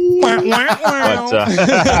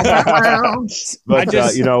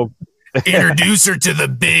 Introduce her to the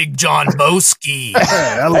big John Boski.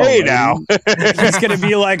 Hey now. He's going to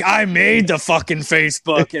be like, I made the fucking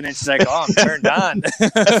Facebook. And it's like, oh, I'm turned on.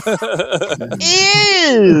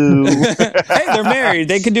 Ew. Hey, they're married.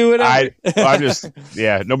 They can do whatever.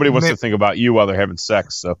 Nobody wants to think about you while they're having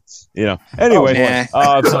sex. So, Anyway.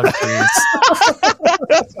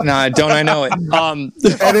 Nah, don't I know it? I'm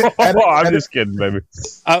just kidding, baby.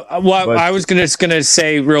 I was gonna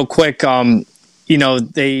say real quick,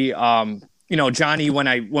 Johnny,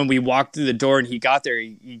 when we walked through the door and he got there,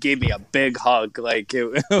 he gave me a big hug. He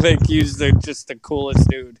was just the coolest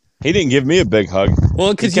dude. He didn't give me a big hug.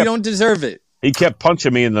 Well, because you don't deserve it. He kept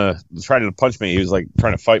punching me trying to punch me. He was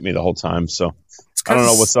trying to fight me the whole time. So I don't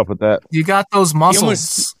know what's up with that. You got those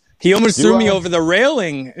muscles. He almost threw me over the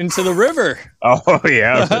railing into the river. Oh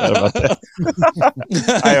yeah, I forgot about that.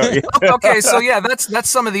 Okay, so that's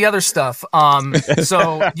some of the other stuff.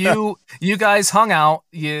 So you guys hung out,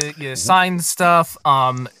 you signed stuff.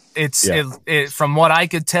 It from what I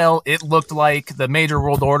could tell, it looked like the Major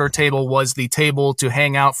World Order table was the table to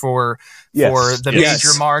hang out for the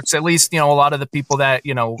major marks. At least a lot of the people that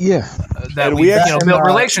that we built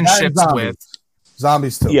relationships with.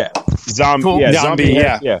 Zombies too. Yeah,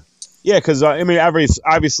 Yeah, because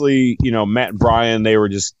obviously, Matt and Brian, they were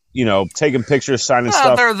just taking pictures, signing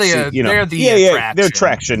stuff. They're the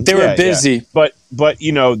attraction. They were busy, but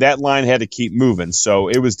that line had to keep moving. So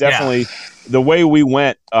it was definitely the way we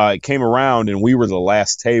went. Came around, and we were the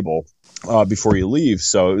last table before you leave.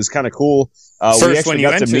 So it was kind of cool. First when you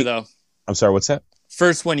enter, though. I'm sorry, what's that?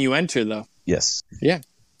 First when you enter, though. Yes. Yeah.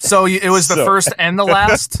 So it was the first and the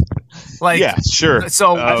last? Yeah, sure.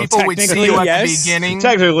 So people would see you at the beginning?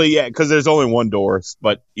 Technically, yeah, because there's only one door.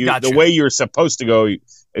 But the way you're supposed to go,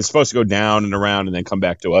 it's supposed to go down and around and then come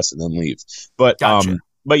back to us and then leave. But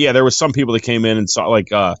But yeah, there was some people that came in and saw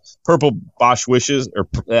Purple Bosch Wishes or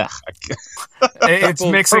it's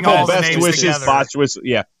mixing all the names Wishes, together. Bosch Wishes,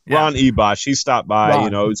 yeah. Ron E. Bosch, he stopped by.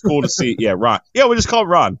 Ron. It was cool to see. Yeah, Ron. Yeah, we just call it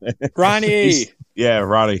Ron. Ronnie.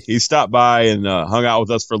 Ronnie. He stopped by and hung out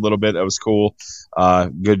with us for a little bit. That was cool.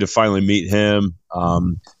 Good to finally meet him.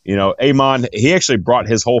 Amon, he actually brought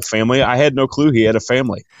his whole family. I had no clue he had a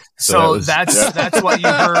family. So that's what you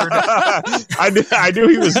heard. I knew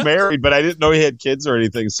he was married, but I didn't know he had kids or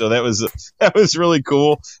anything. So that was really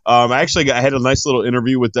cool. I had a nice little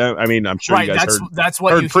interview with them. I mean, I'm sure you guys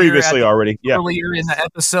heard previously already. Yeah. Earlier in the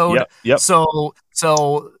episode. Yep. So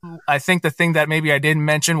I think the thing that maybe I didn't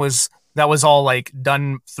mention was that was all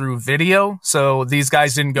done through video. So these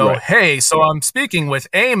guys didn't go, hey, so I'm speaking with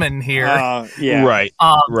Eamon here. Right.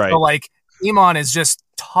 Right. So Amon is just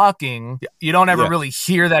talking. You don't ever really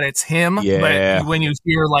hear that it's him. Yeah. But when you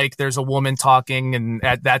hear there's a woman talking and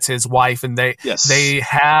that's his wife, and they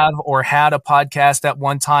have or had a podcast at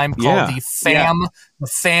one time called the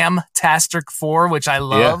Famtastic Four, which I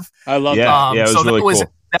love. I love that. It was really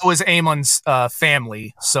cool. That was Amon's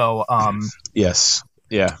family. So yes.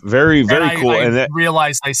 Yeah, very, very cool. I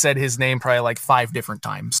realized I said his name probably 5 different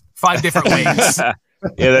times, 5 different ways. Yeah,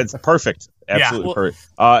 that's perfect. Absolutely perfect.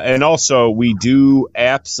 And also, we do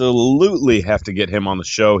absolutely have to get him on the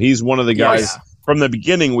show. He's one of the guys from the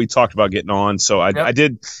beginning we talked about getting on. So I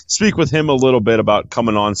did speak with him a little bit about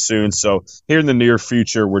coming on soon. So here in the near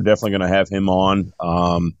future, we're definitely going to have him on.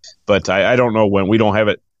 But I don't know when. We don't have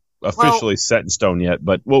it officially set in stone yet,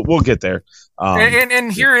 but we'll get there.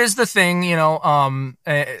 And here is the thing,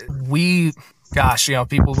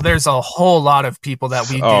 people, there's a whole lot of people that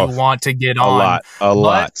we do want to get on. A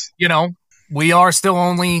lot. We are still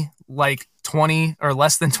only like 20 or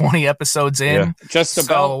less than 20 episodes in. Yeah. Just about.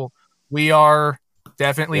 So we are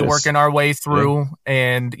definitely working our way through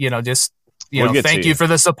and, thank you for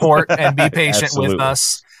the support and be patient with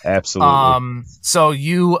us. Absolutely. So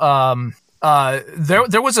you,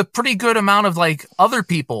 there was a pretty good amount of like other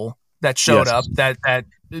people that showed up that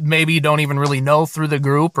maybe you don't even really know through the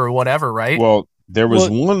group or whatever, right? Well, there was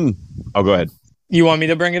one. Oh, go ahead. You want me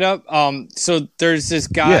to bring it up? So there's this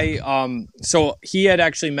guy. So he had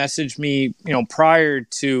actually messaged me, prior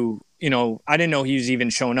to, I didn't know he was even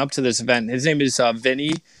showing up to this event. His name is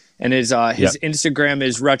Vinny, and his Instagram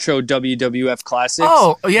is Retro WWF Classics.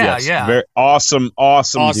 Oh, yeah, yeah. Very awesome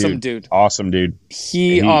dude. Awesome dude.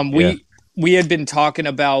 We had been talking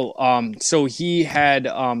about so he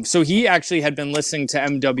actually had been listening to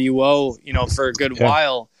MWO, for a good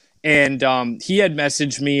while. And he had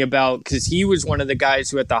messaged me about, because he was one of the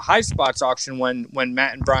guys who at the High Spots auction when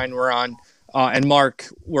Matt and Brian were on and Mark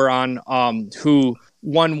were on, who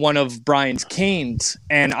won one of Brian's canes,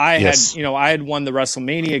 and I had won the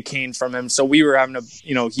WrestleMania cane from him, so we were having a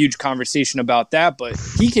huge conversation about that. But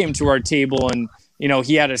he came to our table and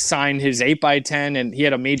he had to sign his 8x10, and he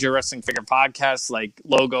had a Major Wrestling Figure Podcast like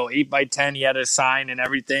logo 8x10. He had to sign and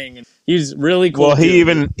everything, and he's really cool. Well, he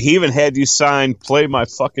even had you sign "Play My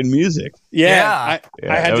Fucking Music." I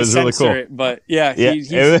had to censor really cool. it, but I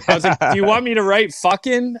was like, "Do you want me to write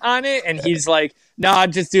 "fucking" on it?" And he's like, "No, I'll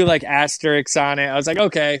just do like asterisks on it." I was like,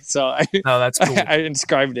 "Okay," so that's cool. I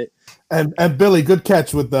inscribed it. And Billy, good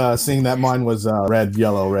catch with seeing that mine was red,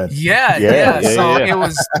 yellow, red. Yeah. So it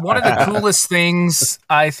was one of the coolest things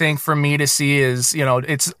I think for me to see is,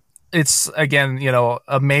 it's again,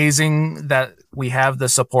 amazing that we have the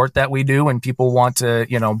support that we do and people want to,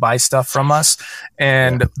 buy stuff from us.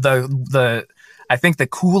 And I think the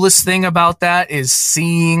coolest thing about that is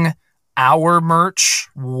seeing our merch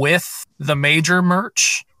with the major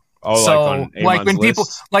merch. Oh, so like when people,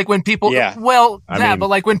 but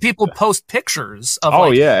like when people post pictures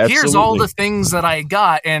of here's all the things that I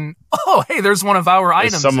got, and hey, there's one of our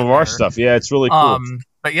items. Some of our stuff, it's really cool.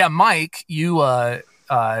 But yeah, Mike, you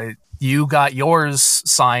got yours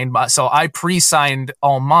signed, so I pre-signed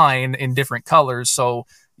all mine in different colors. So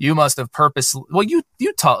you must have purposely. Well, you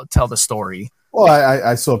tell the story. Well,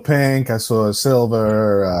 I saw pink, I saw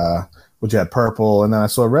silver, which had purple, and then I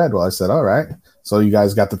saw red. Well, I said, all right. So you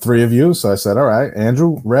guys got the three of you. So I said, all right,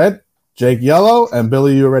 Andrew, red, Jake, yellow, and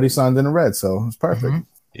Billy, you already signed in red. So it's perfect. Mm-hmm.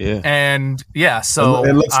 Yeah. And so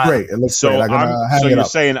it looks great. It looks great. So you're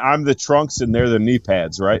saying I'm the trunks and they're the knee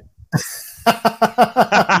pads, right? Yeah.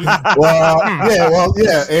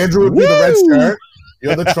 Andrew would be the red shirt.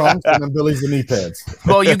 You're the trunks, and then Billy's the knee pads.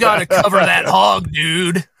 Well, you got to cover that hog,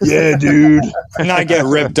 dude. Yeah, dude. And I get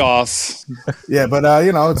ripped off. Yeah, but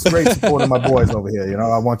it's great supporting my boys over here.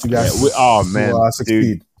 I want you guys to succeed.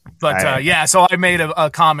 Dude. But so I made a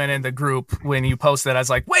comment in the group when you posted. I was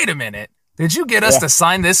like, wait a minute. Did you get us to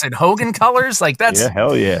sign this in Hogan colors? Like that's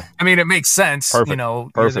hell yeah. I mean, it makes sense. Perfect.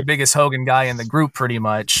 You're the biggest Hogan guy in the group, pretty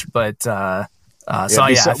much. But I thought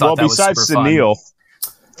that besides was super Sunil, fun.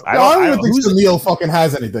 I don't even think Sunil fucking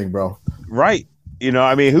has anything, bro. Right.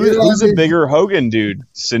 Who's a bigger Hogan dude,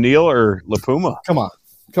 Sunil or La Puma? Come on.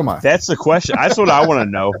 That's the question. That's what I want to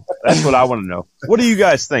know. What do you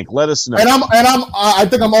guys think? Let us know. And I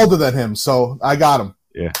think I'm older than him, so I got him.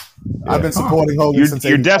 Yeah. I've been supporting Hogan since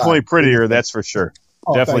you're definitely prettier, that's for sure.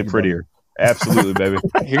 Definitely prettier. Absolutely, baby.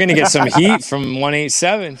 You're gonna get some heat from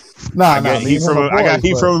 187. I got heat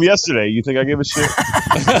from him yesterday. You think I give a shit?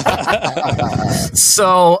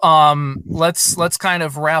 So let's kind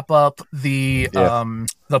of wrap up the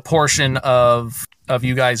portion of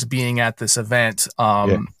you guys being at this event.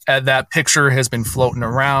 That picture has been floating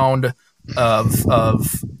around of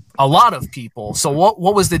a lot of people. So what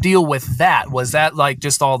was the deal with that? Was that like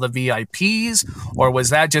just all the VIPs, or was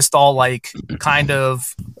that just all like kind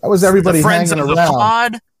of that was everybody friends of hanging the around?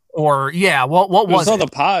 pod? Or what was all it? The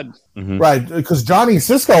pod, right? Because Johnny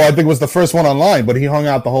Cisco, I think, was the first one online, but he hung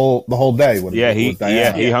out the whole day.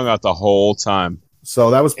 He hung out the whole time.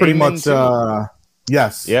 So that was pretty much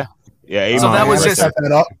yes. Yeah. So that was just set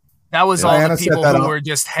that up. That was all Diana the set people that who up. were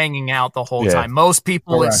just hanging out the whole Yeah. time. Most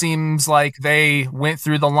people, Correct. it seems like they went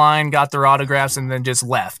through the line, got their autographs, and then just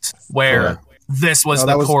left. Where Correct. this was No,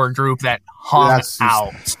 the that was- core group that hung That's-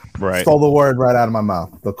 out. Right. Stole the word right out of my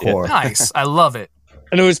mouth. The core. Nice. I love it.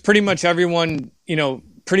 And it was pretty much everyone,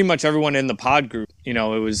 pretty much everyone in the pod group. It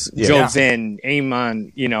was Yeah. Joe Yeah. Vin,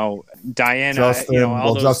 Amon, Diana, Justin,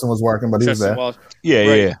 all those. Justin was working, but he was Justin there. Walsh.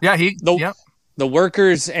 Yeah. The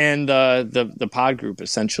workers and the pod group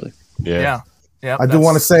essentially. Yeah. I do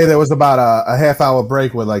want to say there was about a half-hour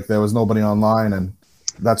break where there was nobody online, and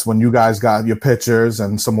that's when you guys got your pictures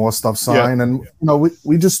and some more stuff signed, and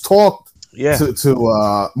we just talked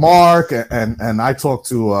to Mark and I talked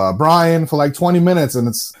to Brian for like 20 minutes,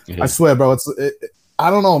 and I swear, bro, I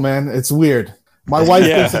don't know, man, it's weird. My wife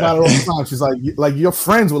thinks about it all the time. She's like you're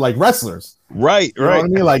friends with like wrestlers, Right. You know what I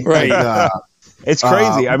mean? Like, It's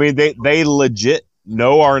crazy. I mean, they legit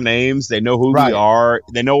know our names. They know who we are.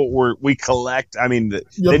 They know what we collect. I mean,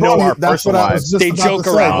 they know our personal lives. They joke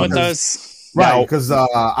around with us. Right, because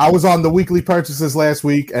I was on the weekly purchases last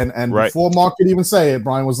week, and before Mark could even say it,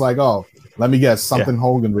 Brian was like, "Oh, let me guess, something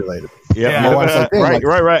Hogan related." Yeah. My wife's like, "Hey,"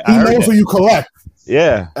 Right. He I heard knows it. who you collect.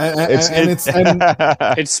 Yeah,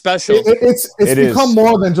 It's special. It's It become is.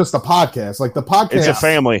 more than just a podcast. Like the podcast, It's a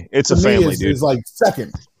family. It's to a me family, is, dude. is like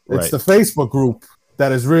second. It's Right. the Facebook group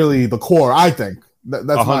that is really the core. I think that's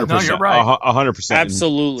my 100%. No, you're right. 100%.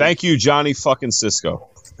 Absolutely. Thank you, Johnny fucking Cisco.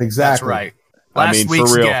 Exactly. That's right. Last for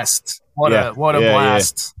week's real. guest. What a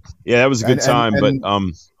blast. Yeah, that was a good time. And but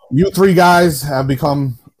you three guys have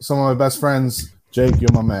become some of my best friends. Jake,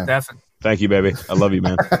 you're my man. Definitely. thank you, baby. I love you,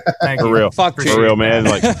 man. Thank For you. real. Fuck For Jake, real, man.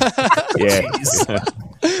 Like, yeah.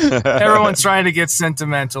 Everyone's trying to get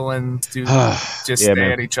sentimental and just Yeah, stay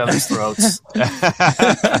man. at each other's throats.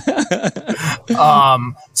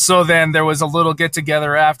 So then there was a little get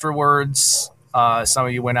together afterwards. Some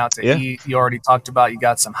of you went out to eat. You already talked about you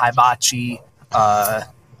got some hibachi. I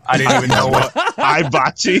didn't even know what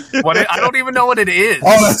hibachi. I don't even know what it is.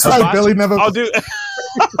 Oh, that's right. Hibachi. Billy never. I'll do. You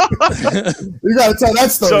got to tell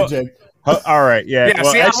that story, Jake. All right, yeah. Yeah,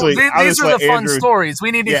 well, see, actually, I'll these just are let the fun Andrew- stories.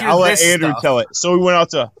 We need to hear I'll let this Andrew stuff. tell it. So we went out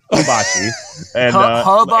to hibachi, and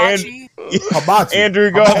Hibachi? Hibachi.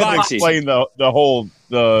 Andrew, go ahead and Hibachi. explain the whole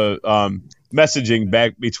messaging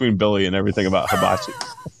back between Billy and everything about hibachi.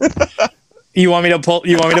 You want me to pull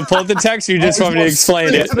the text, or you just want me to explain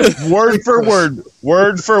it? Word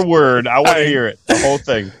for word. I want to hear it. The whole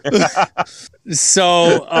thing.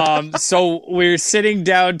 So we're sitting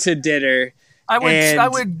down to dinner. I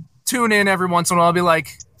would tune in every once in a while. I'll be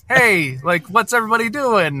like, "Hey, like, what's everybody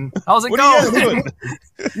doing? How's it What are you going?" guys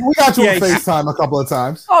doing? We got you Yeah, on FaceTime a couple of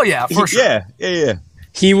times. Oh yeah, for sure. Yeah.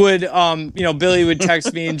 He would, Billy would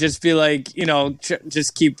text me and just be like,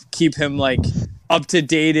 just keep him like up to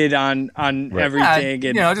dated on everything.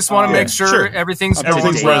 And Just want to make sure everything's going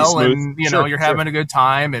Everything's well, running and smooth. you're having a good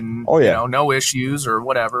time, and no issues or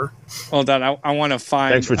whatever. Hold on, I want to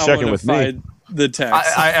find. Thanks for checking with me. The text.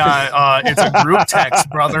 It's a group text,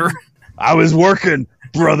 brother. I was working,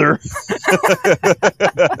 brother.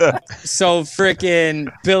 So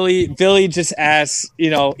frickin' Billy just asked,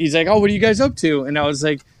 he's like, "Oh, what are you guys up to?" And I was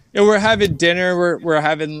like, "Yeah, we're having dinner. We're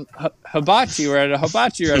having hibachi. We're at a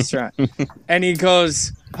hibachi restaurant." And he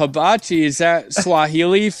goes, "Hibachi, is that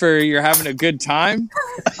Swahili for you're having a good time?"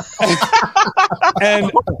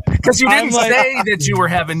 And because you didn't I'm like- say that you were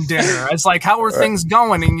having dinner. I was like, "How are things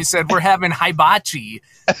going?" And you said, "We're having hibachi."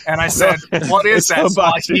 And I said, "What is that,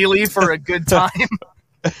 hibachi. Swahili for a good time?"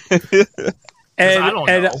 and I don't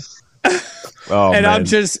know. Oh, and man.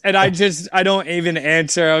 I don't even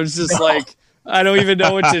answer. I was just like, I don't even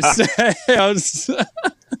know what to say. They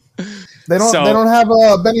don't have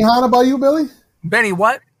a Benihana by you, Billy? Benny,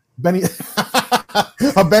 what? A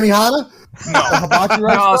Benihana? No, hibachi no.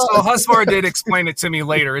 restaurant? So Husvar did explain it to me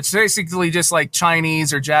later. It's basically just like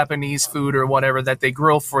Chinese or Japanese food or whatever that they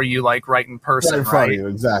grill for you, like right in person, Right in front right? of you,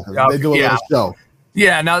 exactly. Okay, They do a little show.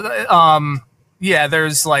 Yeah. Now,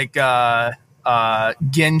 there's like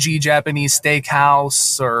Genji Japanese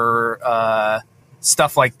Steakhouse or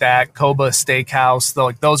stuff like that, Koba Steakhouse.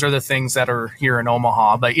 Like those are the things that are here in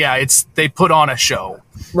Omaha. But yeah, they put on a show.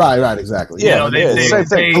 Right, exactly. Yeah, they a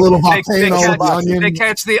little volcano with the onion. They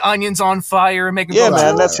catch the onions on fire and make them Yeah, go,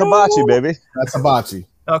 man, that's hibachi, baby. That's hibachi.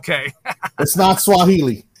 Okay. It's not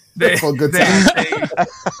Swahili. They, For a good they, time. they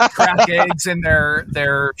crack eggs in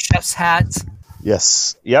their chef's hat,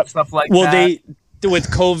 Yes. Yep. stuff like Well, that.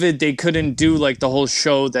 with COVID, they couldn't do like the whole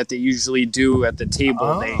show that they usually do at the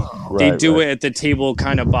table. They Right, do right. it at the table,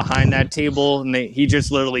 kind of behind that table, and he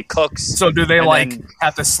just literally cooks. So do they and like then-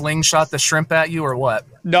 have to slingshot the shrimp at you or what?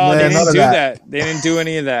 No, Yeah, they none didn't of do that. that. They didn't do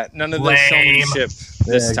any of that. None of the Lame. showmanship.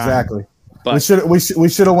 this time. Exactly. But we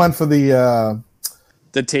should have went for the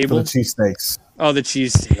table, for the cheesesteaks. Oh, the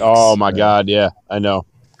cheesesteaks. Oh my God, yeah, I know.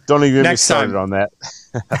 Don't even get me started on that.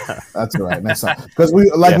 That's all right. Next time, because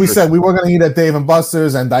we said we were going to eat at Dave and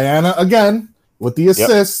Buster's, and Diana again with the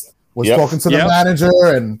assist was talking to the manager,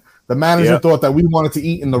 and the manager thought that we wanted to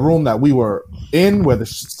eat in the room that we were in where the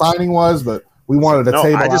signing was, but we wanted a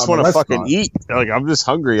table. I just want to fucking eat. Like I'm just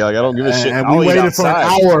hungry. Like I don't give a shit. And we waited for an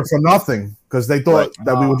hour for nothing because they thought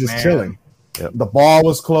that we were just chilling. Yep. The bar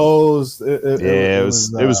was closed. It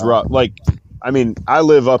was rough. Like, I mean, I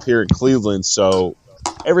live up here in Cleveland, so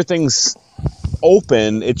everything's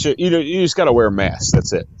open. It's you just got to wear a mask.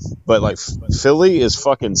 That's it. But like Philly is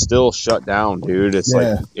fucking still shut down, dude. It's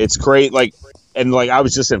like it's great. Like, and like I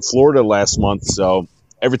was just in Florida last month, so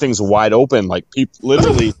everything's wide open. Like people,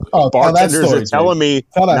 literally, bartenders are telling me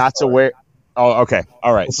not to wear. Oh, okay.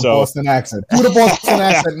 All right. So Boston accent. Do the Boston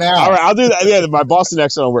accent now. All right, I'll do that. Yeah, my Boston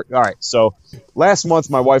accent will work. All right. So last month,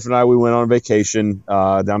 my wife and I, we went on vacation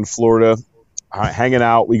down to Florida, hanging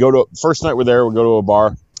out. We go to first night we're there. We go to a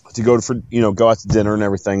bar to go out to dinner and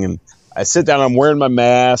everything. And I sit down. I'm wearing my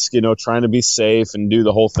mask, trying to be safe and do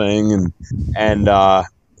the whole thing. And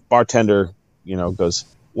bartender, goes,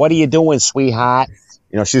 "What are you doing, sweetheart?"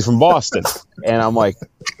 She's from Boston. And I'm like,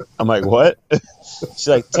 what? She's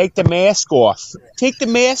like, take the mask off. Take the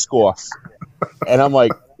mask off. And I'm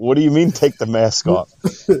like, what do you mean take the mask off?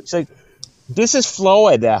 She's like, this is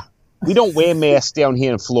Florida. We don't wear masks down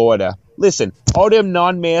here in Florida. Listen, all them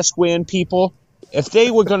non-mask wearing people, if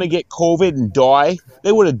they were going to get COVID and die,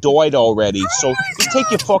 they would have died already. So just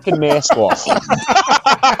take your fucking mask off. So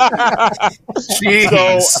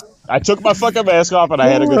I took my fucking mask off and I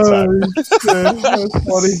had a good time. That's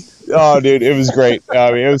funny. Oh, dude, it was great.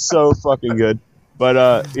 I mean, it was so fucking good. But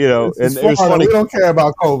and it was funny. We don't care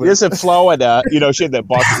about COVID. This in Florida, she had that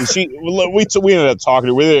Boston. We ended up talking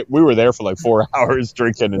to her. We were there for like 4 hours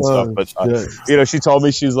drinking and stuff. But she told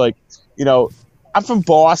me, she's like, I'm from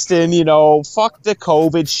Boston. Fuck the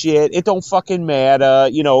COVID shit. It don't fucking matter.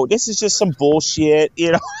 This is just some bullshit.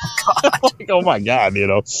 Like, oh my God.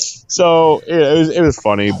 So it was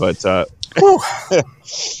funny, but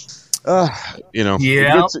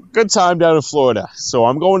good time down in Florida. So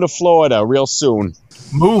I'm going to Florida real soon.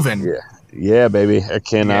 Moving. Yeah, baby. I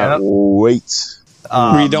cannot wait.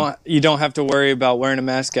 You don't have to worry about wearing a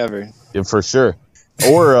mask ever. Yeah, for sure.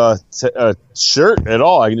 Or a shirt at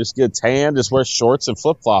all. I can just get tan, just wear shorts and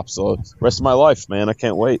flip flops the rest of my life, man. I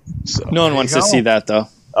can't wait. So. No one wants to see that, though.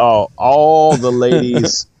 Oh, all the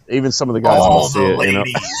ladies, even some of the guys want to see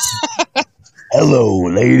it. Hello,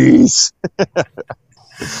 ladies.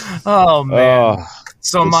 Oh man.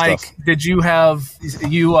 So Mike, stuff. did you have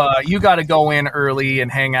you got to go in early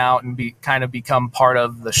and hang out and become part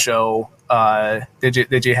of the show?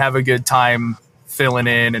 Did you have a good time filling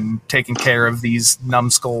in and taking care of these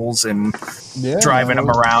numbskulls and driving them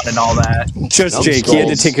around and all that? Just Jake. He had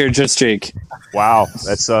to take care of just Jake. Wow,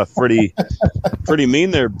 that's pretty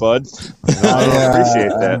mean there, bud. I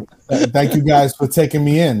appreciate that. Thank you guys for taking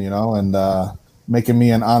me in, and making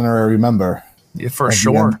me an honorary member. Yeah, for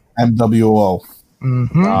sure. MWO.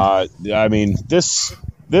 Mm-hmm. I mean, the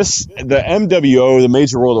MWO, the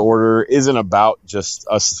Major World Order, isn't about just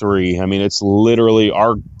us three. I mean, it's literally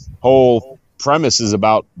our whole premise is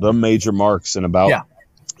about the major marks and about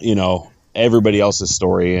everybody else's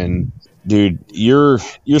story. And dude, your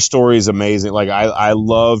story is amazing. Like I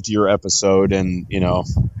loved your episode, and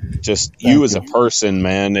just you as a person,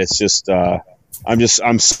 man. It's just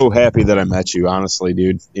I'm so happy that I met you, honestly,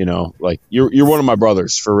 dude. Like you're one of my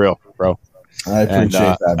brothers, for real, bro. I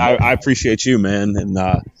appreciate that. I appreciate you, man. And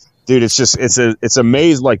dude, it's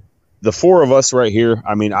amazing. Like the four of us right here.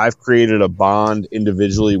 I mean, I've created a bond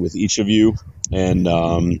individually with each of you, and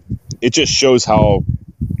it just shows how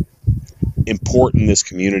important this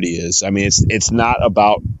community is. I mean, it's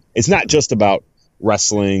not just about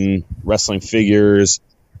wrestling figures.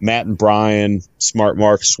 Matt and Brian, Smart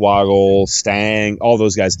Mark, Swoggle, Stang, all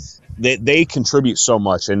those guys, they contribute so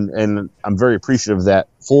much, and I'm very appreciative of that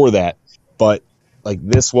for that. But like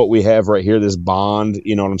this, what we have right here, this bond,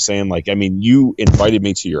 you know what I'm saying? Like, I mean, you invited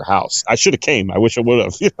me to your house. I should have came. I wish I would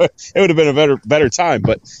have. It would have been a better time.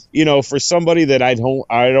 But for somebody that I'd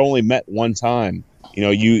only met one time,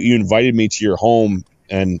 you invited me to your home,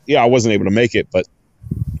 and I wasn't able to make it, but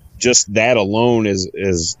just that alone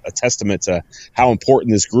is a testament to how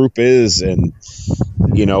important this group is, and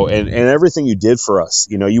and everything you did for us.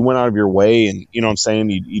 You went out of your way, and you know what I'm saying,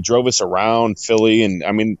 you drove us around Philly, and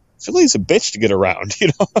I mean, Philly's a bitch to get around.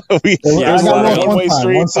 There's Yeah, a lot of one one-way time,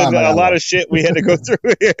 streets one time and I a got lot one. of shit we had to go through.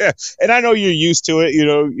 Yeah. And I know you're used to it,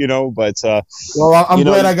 but well, I'm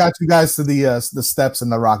glad I got you guys to the steps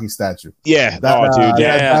and the Rocky statue. yeah, That, dude,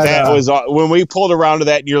 that uh, was when we pulled around to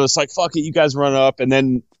that, and you're just like, "Fuck it, you guys run up," and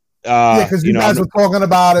then yeah, because you guys were talking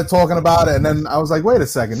about it, and then I was like, wait a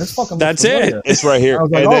second, this fucking That's looks it. familiar. it's right here. I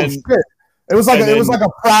was like, And oh then shit! It was like a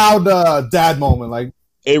proud dad moment. Like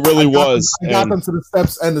it really was. I got them to the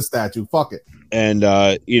steps and the statue. Fuck it. And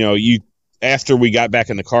you after we got back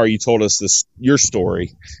in the car, you told us your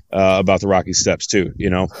story about the Rocky Steps too.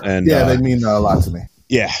 And Yeah, they mean a lot to me.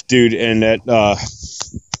 yeah, dude, and that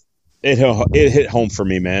it hit home for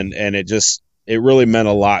me, man, and it really meant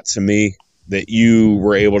a lot to me that you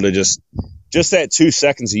were able to just that 2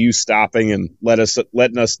 seconds of you stopping and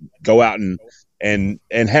letting us go out and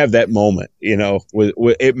have that moment.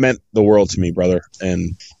 It meant the world to me, brother,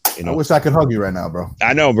 and. I wish I could hug you right now, bro.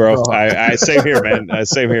 I know, bro. Oh. I same here, man.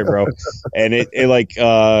 Same here, bro. And it like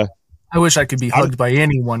I wish I could be hugged by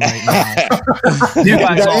anyone right now. You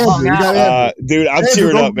guys all hung out. dude, I'm Andrew,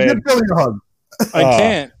 tearing go up, man. Give Billy a hug. I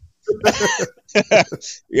can't.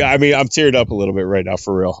 Yeah, I mean, I'm teared up a little bit right now,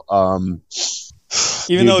 for real.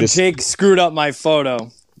 Even dude, though this- Jake screwed up my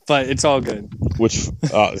photo, but it's all good. which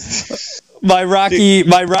My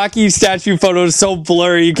Rocky statue photo is so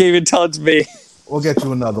blurry you can't even tell it's me. We'll get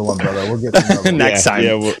you another one, brother. We'll get you another one. Next time.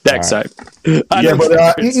 Next time. Yeah,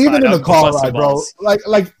 but It's even fine. in the I'll car bust the ride, bro. balls. Like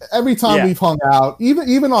every time Yeah. we've hung out,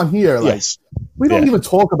 even on here, like Yes. we don't Yeah. even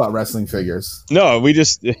talk about wrestling figures. no, we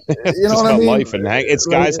just it's You know just what I about mean? life and it's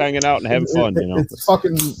guys hanging out and having fun. It's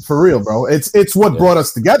fucking for real, bro. It's what brought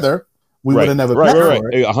us together. We would have never met for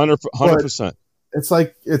it. 100%. It's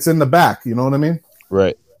like it's in the back. You know what I mean?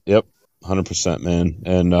 Right. Yep. 100%, man.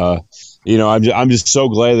 And I'm just so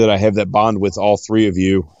glad that I have that bond with all three of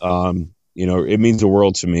you. It means the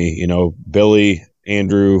world to me. Billy,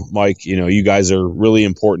 Andrew, Mike. You guys are really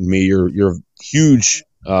important to me. You're a huge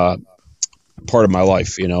part of my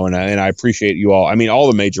life. And I appreciate you all. I mean, all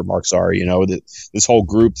the major marks are. This whole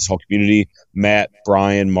group, this whole community. Matt,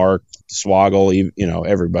 Brian, Mark, Swoggle.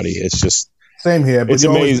 Everybody. It's just. Same here, but It's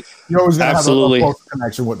you're amazing. always gonna Absolutely. have a close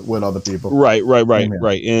connection with other people. Right. Same here.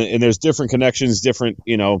 And there's different connections, different,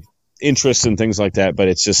 interests and things like that. But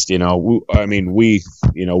it's just, we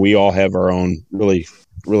all have our own really,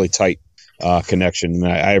 really tight connection. And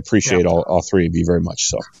I appreciate all three of you very much.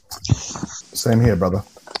 So Same here, brother.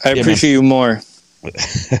 I appreciate you more.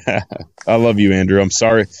 I love you, Andrew. I'm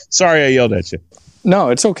sorry. Sorry I yelled at you. No,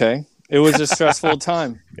 it's okay. It was a stressful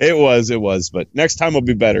time. It was. But next time will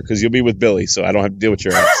be better because you'll be with Billy. So I don't have to deal with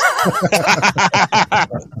your ass.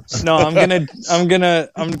 No, I'm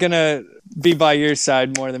gonna be by your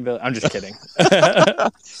side more than Billy. I'm just kidding.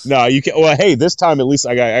 No, you can. Well, hey, this time at least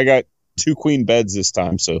I got 2 queen beds this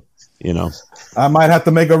time. So, I might have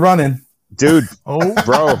to make a run in. dude, Oh,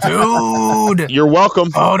 bro, dude. you're welcome.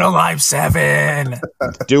 Photo Live 7.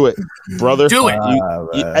 Do it, brother. Do it.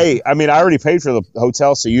 Hey, I mean, I already paid for the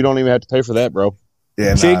hotel, so you don't even have to pay for that, bro.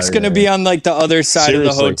 Yeah, Jake's gonna be on like the other side Seriously.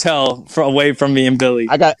 of the hotel, away from me and Billy.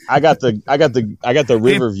 I got the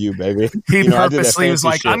river view, baby. He I did that purposely was fancy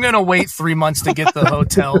like, shit. I'm going to wait 3 months to get the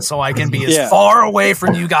hotel so I can be as Yeah. far away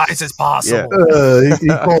from you guys as possible. He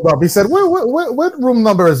called up. He said, "What room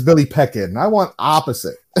number is Billy Peck in? I want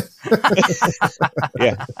opposite."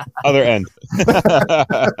 Yeah, other end. Nah,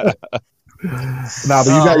 but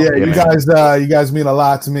you man. guys mean a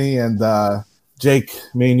lot to me, and Jake,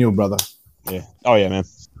 me and you, brother. Yeah. Oh yeah, man.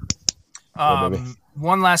 baby.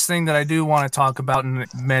 One last thing that I do want to talk about and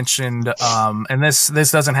mentioned, and this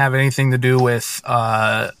doesn't have anything to do with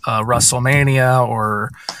WrestleMania or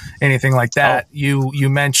anything like that. You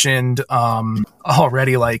mentioned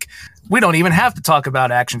already, like, we don't even have to talk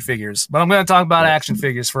about action figures, but I'm going to talk about action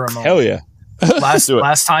figures for a moment. Hell yeah.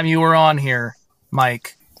 Last time you were on here,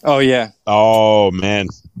 Mike. Oh yeah. Oh man.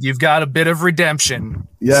 You've got a bit of redemption.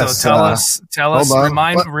 Yes, So tell us, hold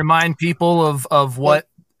on. remind people of what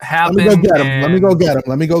Let happened. me go get him. and- Let me go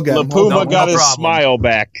get him. La Hold Puma on. got his problem. smile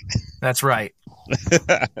back. That's right.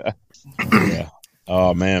 Yeah.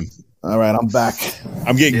 Oh man. All right, I'm back.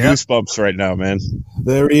 I'm getting Yep. goosebumps right now, man.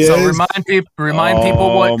 There he So is. remind people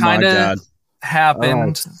Oh, what my kind of God. happened. All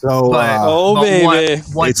right, so, but, Oh, but baby.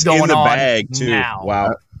 what's It's going in the on bag too. now?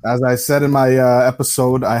 Wow. As I said in my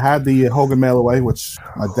episode, I had the Hogan mail away, which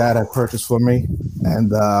my dad had purchased for me. And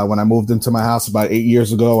when I moved into my house about 8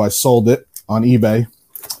 years ago, I sold it on eBay.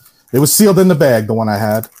 It was sealed in the bag, the one I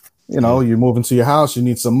had. You move into your house, you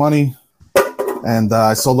need some money. And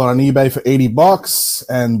I sold it on eBay for $80.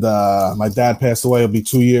 And my dad passed away. It'll be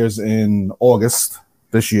 2 years in August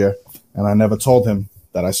this year. And I never told him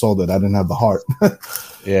that I sold it. I didn't have the heart.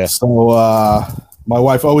 Yeah. So my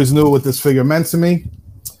wife always knew what this figure meant to me.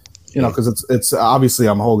 You know, because it's obviously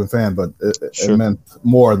I'm a Hogan fan, but it meant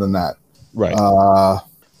more than that. Right.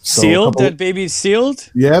 Sealed? That baby's sealed?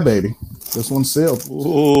 Yeah, baby. This one's sealed.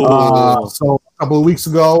 Ooh. So a couple of weeks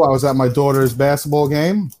ago, I was at my daughter's basketball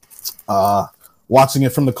game, watching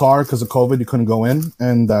it from the car because of COVID. You couldn't go in,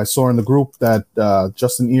 and I saw in the group that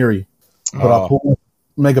Justin Erie put up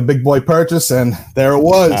make a big boy purchase, and there it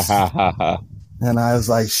was. And I was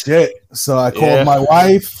like, shit. So I called my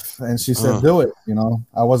wife, and she said, do it. You know,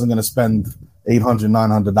 I wasn't going to spend $800,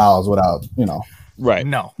 $900 without, you know. Right.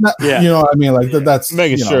 No. You know what I mean? Like, that's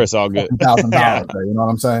making sure it's all good. $1,000 there, you know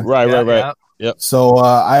what I'm saying? Right. Yep. So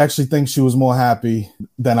I actually think she was more happy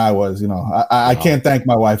than I was. You know, I can't thank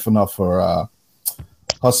my wife enough for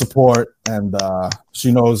her support, and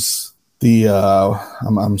she knows the.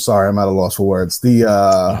 I'm sorry, I'm at a loss for words.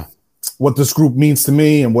 The what this group means to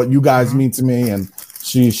me and what you guys mean to me, and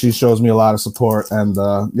she shows me a lot of support. And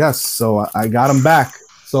yes, so I got him back.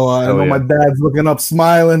 So I know my dad's looking up,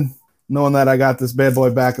 smiling, knowing that I got this bad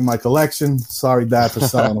boy back in my collection. Sorry, Dad, for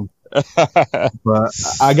selling him. But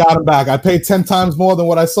I got him back. I paid 10 times more than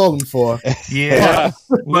what I sold him for. Yeah,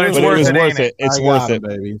 but it's worth it. It's worth it,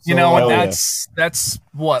 baby. You know, and that's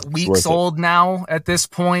what, weeks old now at this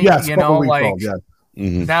point. Yes, you know, like old, yeah.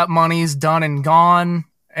 that money's done and gone,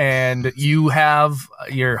 and you have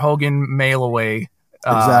your Hogan mail away.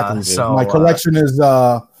 Exactly. So my collection is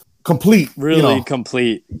complete. Really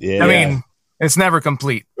complete. Yeah. I mean, it's never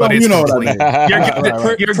complete, but it's you know complete. what I mean.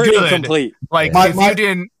 You're Pretty good. complete. Like My if you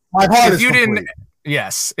didn't, heart if is you complete.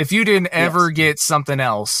 didn't, if you didn't ever get something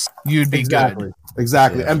else, you'd be good.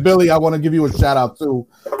 Exactly. And Billy, I want to give you a shout out too,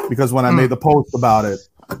 because when I made the post about it,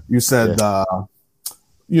 you said,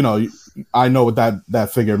 you know, I know what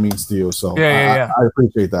that figure means to you. So I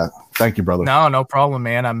appreciate that. Thank you, brother. No problem,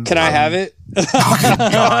 man. Can I have it?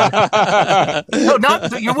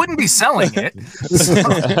 No, you wouldn't be selling it.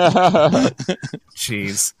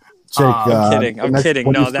 Jeez. Jake, I'm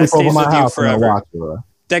kidding. No, that stays with you forever.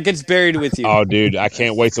 That gets buried with you. Oh, dude, I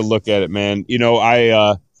can't wait to look at it, man. You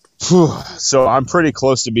know, so I'm pretty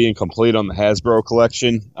close to being complete on the Hasbro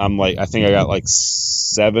collection. I think I got like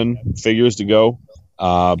 7 figures to go.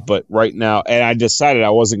 But right now, and I decided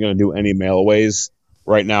I wasn't going to do any mailaways.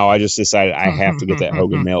 Right now, I just decided I have to get that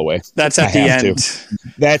Hogan mailaway. That's at the end.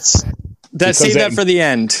 Save that for the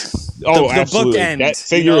end. Oh, the absolutely. Book end, that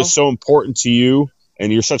figure is so important to you,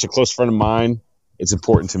 and you're such a close friend of mine. It's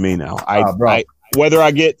important to me now. Whether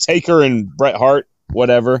I get Taker and Bret Hart,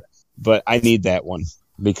 whatever, but I need that one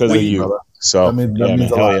because of you. Brother. So that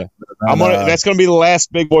means hell yeah. That's gonna be the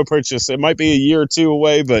last big boy purchase. It might be a year or two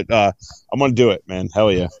away, but I'm gonna do it, man.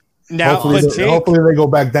 Hell yeah. Now, hopefully they go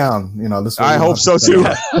back down. You know, I hope so too.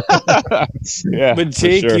 Yeah, but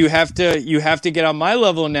Jake, sure. you have to get on my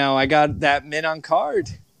level now. I got that mint on card.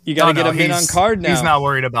 You got to get a mint on card now. He's not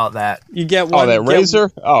worried about that. You get one. Oh, that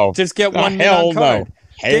razor? Just get one mint on card. No.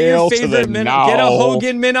 Get your favorite mint. Get a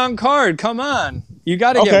Hogan mint on card. Come on, you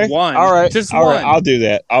got to get one. All right, just all one. Right. I'll do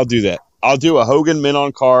that. I'll do a Hogan mint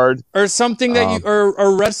on card, or something that you, or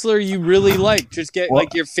a wrestler you really like. Just get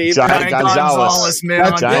like your favorite Giant Gonzalez mint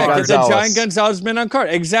on card. Get the Giant Gonzalez mint on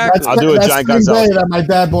card. Exactly. I'll do a Giant Gonzalez. That my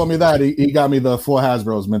dad bought me that. He got me the 4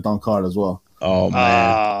 Hasbro's mint on card as well. Oh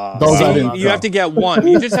man, you have to get one.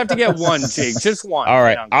 You just have to get one, Jake. Just one. All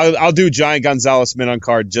right, I'll do Giant Gonzalez mint on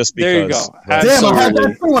card just because. There you go. Damn, I had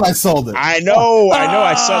that thing when I sold it. I know.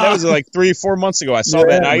 I saw that was like 3-4 months ago. I saw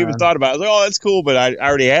that, and I even thought about it. I was like, oh, that's cool, but I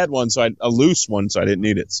already had one, so a loose one, so I didn't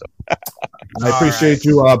need it. So I appreciate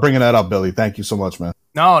you bringing that up, Billy. Thank you so much, man.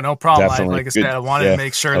 No problem. Definitely. Like I said, I wanted to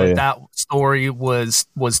make sure that story was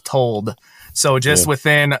told. So just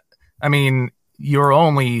within, I mean, you're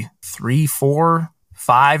only 3, 4,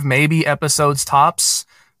 5 maybe episodes tops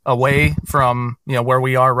away from where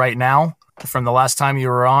we are right now from the last time you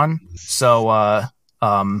were on. So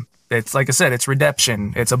it's like I said, it's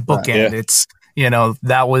redemption. It's a bookend. It's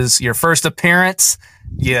that was your first appearance.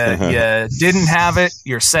 You didn't have it.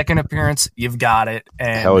 Your second appearance, you've got it.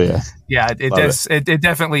 And hell yeah. Yeah, it does. It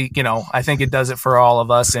definitely, I think it does it for all of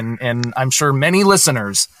us, and I'm sure many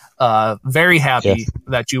listeners very happy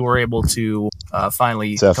that you were able to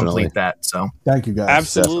finally complete that. So thank you guys.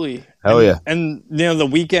 Absolutely. Definitely. Hell yeah. And the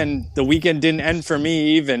weekend didn't end for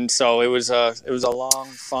me even, so it was a long,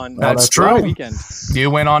 fun. That's true. Weekend.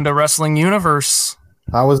 You went on to Wrestling Universe.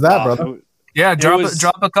 How was that, brother? Yeah,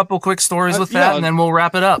 drop a couple quick stories with that, and then we'll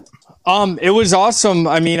wrap it up. It was awesome.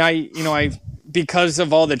 I mean, I because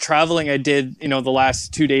of all the traveling I did, the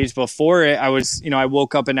last 2 days before it, I was, I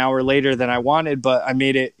woke up an hour later than I wanted, but I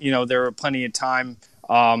made it. There were plenty of time,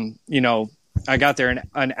 I got there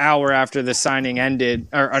an hour after the signing ended,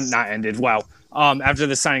 or not ended. Wow. After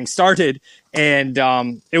the signing started, and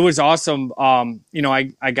it was awesome.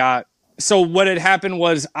 So what had happened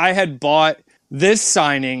was I had bought this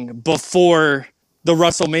signing before the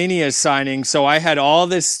WrestleMania signing, so I had all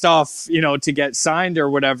this stuff, to get signed or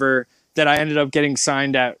whatever that I ended up getting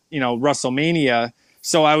signed at, WrestleMania.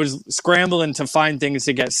 So I was scrambling to find things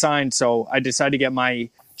to get signed. So I decided to get my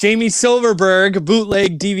Jamie Silverberg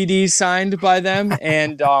bootleg DVD signed by them,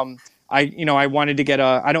 and I wanted to get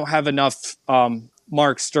I don't have enough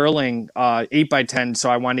Mark Sterling 8x10,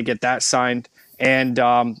 so I wanted to get that signed. And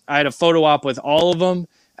I had a photo op with all of them,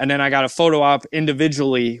 and then I got a photo op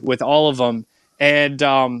individually with all of them. And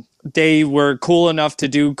they were cool enough to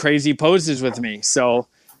do crazy poses with me. So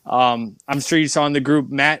I'm sure you saw in the group,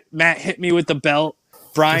 Matt hit me with the belt.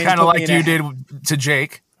 Brian kind of like you did to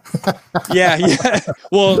Jake. Yeah.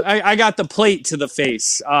 Well, I got the plate to the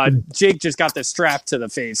face. Jake just got the strap to the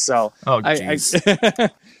face. So I'm glad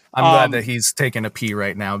that he's taking a pee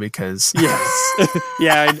right now because yes,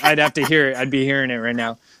 yeah, I'd have to hear it. I'd be hearing it right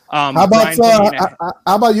now. How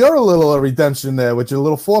about your little redemption there with your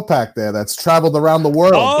little 4-pack there that's traveled around the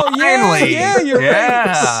world? Oh, finally, yeah, you're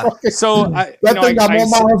right. So that thing got more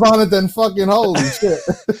miles on it than fucking holy shit.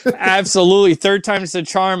 Absolutely, third time's the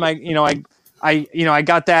charm. I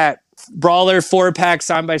got that Brawler 4-pack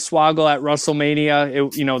signed by Swoggle at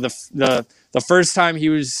WrestleMania. The first time he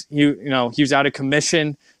was out of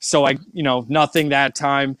commission, so nothing that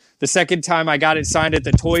time. The second time I got it signed at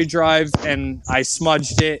the Toy Drive and I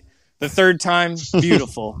smudged it. The third time,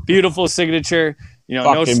 beautiful signature.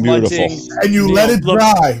 No smudging. Beautiful. And you let it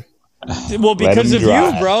dry. Well, because of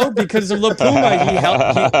you, bro. Because of La Puma, he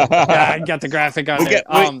helped. I got the graphic on it.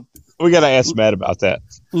 We gotta ask Matt about that.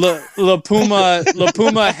 La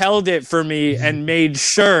Puma held it for me and made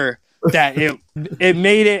sure that it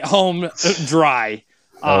made it home dry.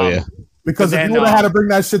 Because if you would have had to bring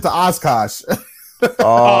that shit to Oshkosh.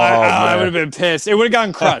 I would have been pissed. It would have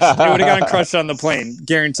gotten crushed. It would have gotten crushed on the plane,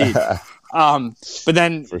 guaranteed. But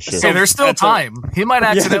then, for sure. Hey, there's still time. He might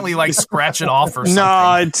accidentally scratch it off or something.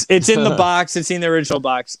 No, it's in the box. It's in the original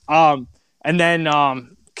box. And then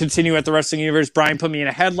continue at the Wrestling Universe. Brian put me in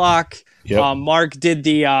a headlock. Yep. Mark did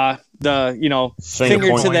the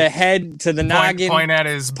finger to the head to the noggin. Point at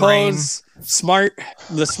his pose.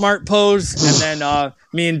 The smart pose, and then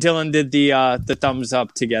me and Dylan did the thumbs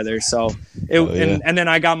up together. So and then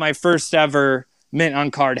I got my first ever mint on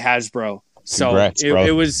card Hasbro. So congrats,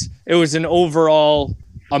 it was an overall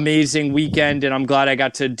amazing weekend, and I'm glad I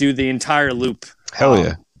got to do the entire loop. Hell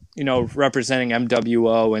yeah. Representing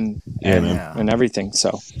MWO and everything.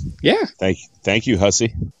 So yeah. Thank you,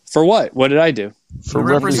 Hussey. For what? What did I do? For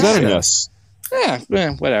representing us. Yeah,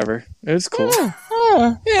 whatever. It was cool.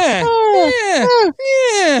 Yeah.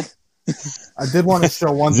 I did want to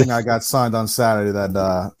show one thing I got signed on Saturday that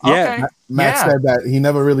Matt Yeah. said that he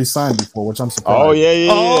never really signed before, which I'm surprised. Oh yeah.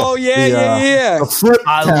 Oh yeah. The flip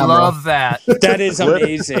I camera. love that. That is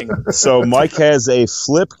amazing. So Mike has a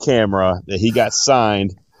flip camera that he got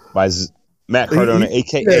signed by Matt Cardona,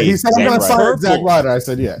 aka he said I'm going to Zack sign Ryder. Zack Ryder. I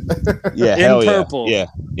said yeah. Yeah, In hell purple. Yeah,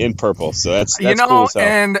 in purple. So that's You know, cool as hell.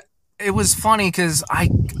 and it was funny because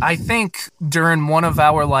I think during one of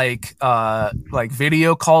our like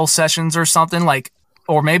video call sessions or something,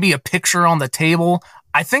 or maybe a picture on the table,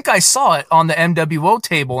 I think I saw it on the MWO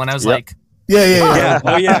table, and I was like, yeah.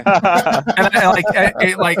 Oh yeah.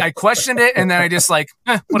 and I questioned it, and then I just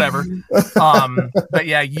whatever. But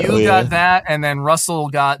yeah, you got that, and then Russell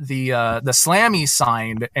got the Slammy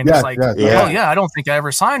signed, and he's like, oh yeah, I don't think I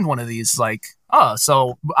ever signed one of these.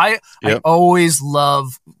 So I always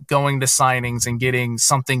love going to signings and getting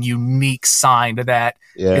something unique signed that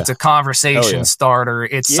it's a conversation starter.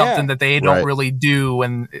 It's something that they don't really do,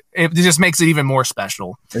 and it just makes it even more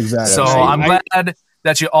special. Exactly. So I'm glad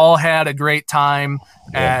that you all had a great time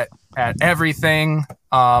at everything.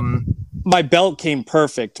 My belt came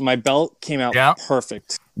perfect. My belt came out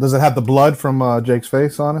perfect. Does it have the blood from Jake's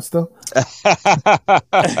face on it still?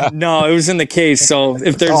 No, it was in the case. So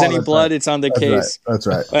if there's any blood, it's on the case. That's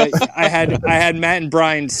right. I had Matt and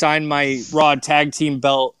Brian sign my Raw tag team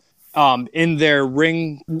belt in their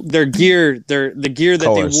ring, their gear, the gear that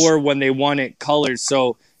Colors. they wore when they won it, colors.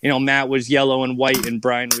 So Matt was yellow and white, and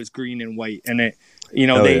Brian was green and white, and it.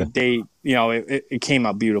 It came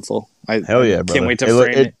out beautiful. Hell yeah, brother. Can't wait to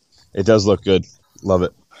frame it. It does look good. Love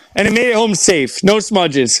it. And it made it home safe. No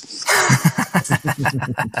smudges.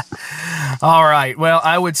 All right. Well,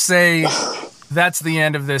 I would say that's the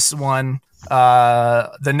end of this one.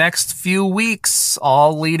 The next few weeks,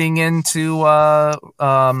 all leading into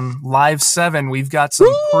Live 7, we've got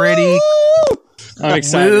some pretty I'm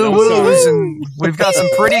excited. Woo-woos, and we've got some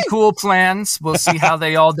pretty cool plans. We'll see how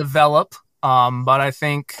they all develop. But I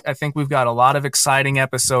think we've got a lot of exciting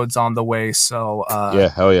episodes on the way. So yeah,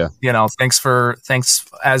 hell yeah. Thanks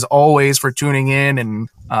as always for tuning in, and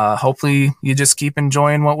hopefully you just keep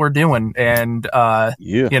enjoying what we're doing. And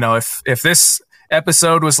if this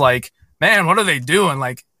episode was like, man, what are they doing?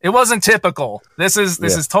 Like, it wasn't typical. This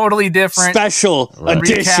is totally different. Special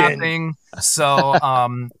edition. Recapping. So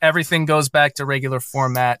everything goes back to regular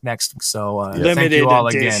format next. So limited thank you all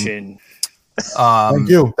edition.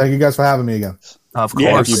 Again. Thank you guys for having me again. Of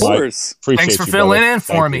course. Yeah, of course. Thanks for filling in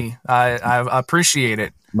for me. I appreciate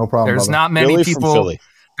it. No problem. There's not many people.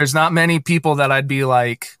 There's not many people that I'd be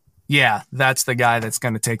like, yeah, that's the guy that's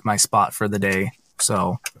going to take my spot for the day.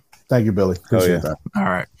 So thank you, Billy. Appreciate that. All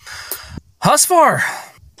right. Husfar.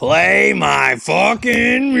 Play my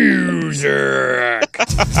fucking music.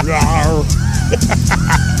 I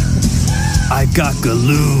got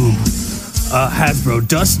Galoob, a Hasbro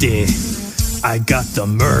Dusty. I got the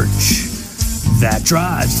merch that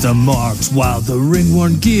drives the marks, while the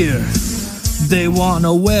ringworn gear, they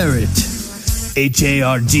wanna wear it.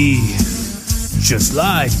 HARD, just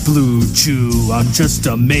like Blue Chew, I'm just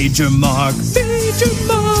a major mark. Major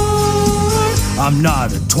mark. I'm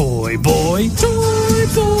not a toy boy. Toy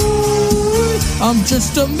boy. I'm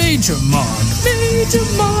just a major mark. Major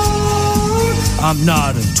mark. I'm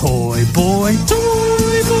not a toy boy.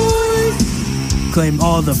 Toy boy. Claim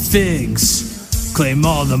all the figs. Claim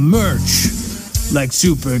all the merch. Like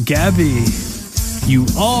Super Gabby. You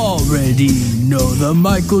already know the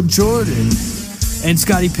Michael Jordan and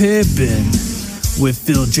Scottie Pippen with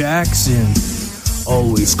Phil Jackson.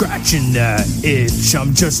 Always scratching that itch.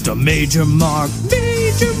 I'm just a major mark.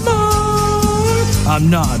 Major mark. I'm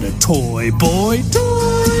not a toy boy.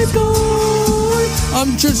 Toy boy.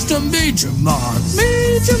 I'm just a major mark.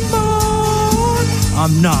 Major mark.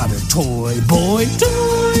 I'm not a toy boy.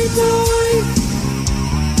 Toy boy.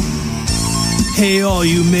 Hey, all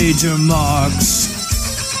you major marks.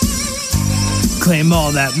 Claim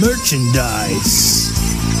all that merchandise.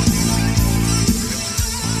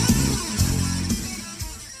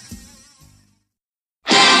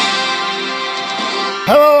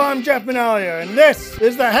 Hello, I'm Jeff Benalia, and this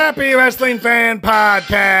is the Happy Wrestling Fan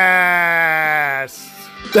Podcast.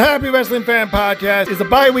 The Happy Wrestling Fan Podcast is a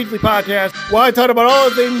bi-weekly podcast where I talk about all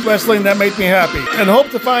the things wrestling that make me happy, and hope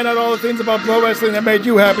to find out all the things about pro wrestling that made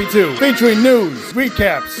you happy too, featuring news,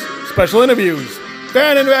 recaps, special interviews,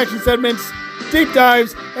 fan interaction segments, deep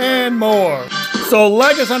dives, and more. So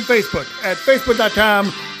like us on Facebook at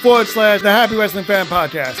facebook.com/The Happy Wrestling Fan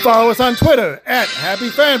Podcast. Follow us on Twitter at Happy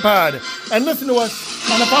Fan Pod, and listen to us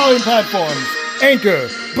on the following platforms: Anchor,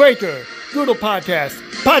 Breaker, Google Podcasts,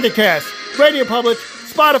 Pocket Casts, Radio Public,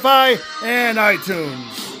 Spotify, and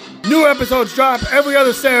iTunes. New episodes drop every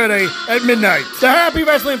other Saturday at midnight. The Happy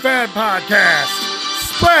Wrestling Fan Podcast.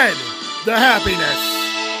 Spread the happiness.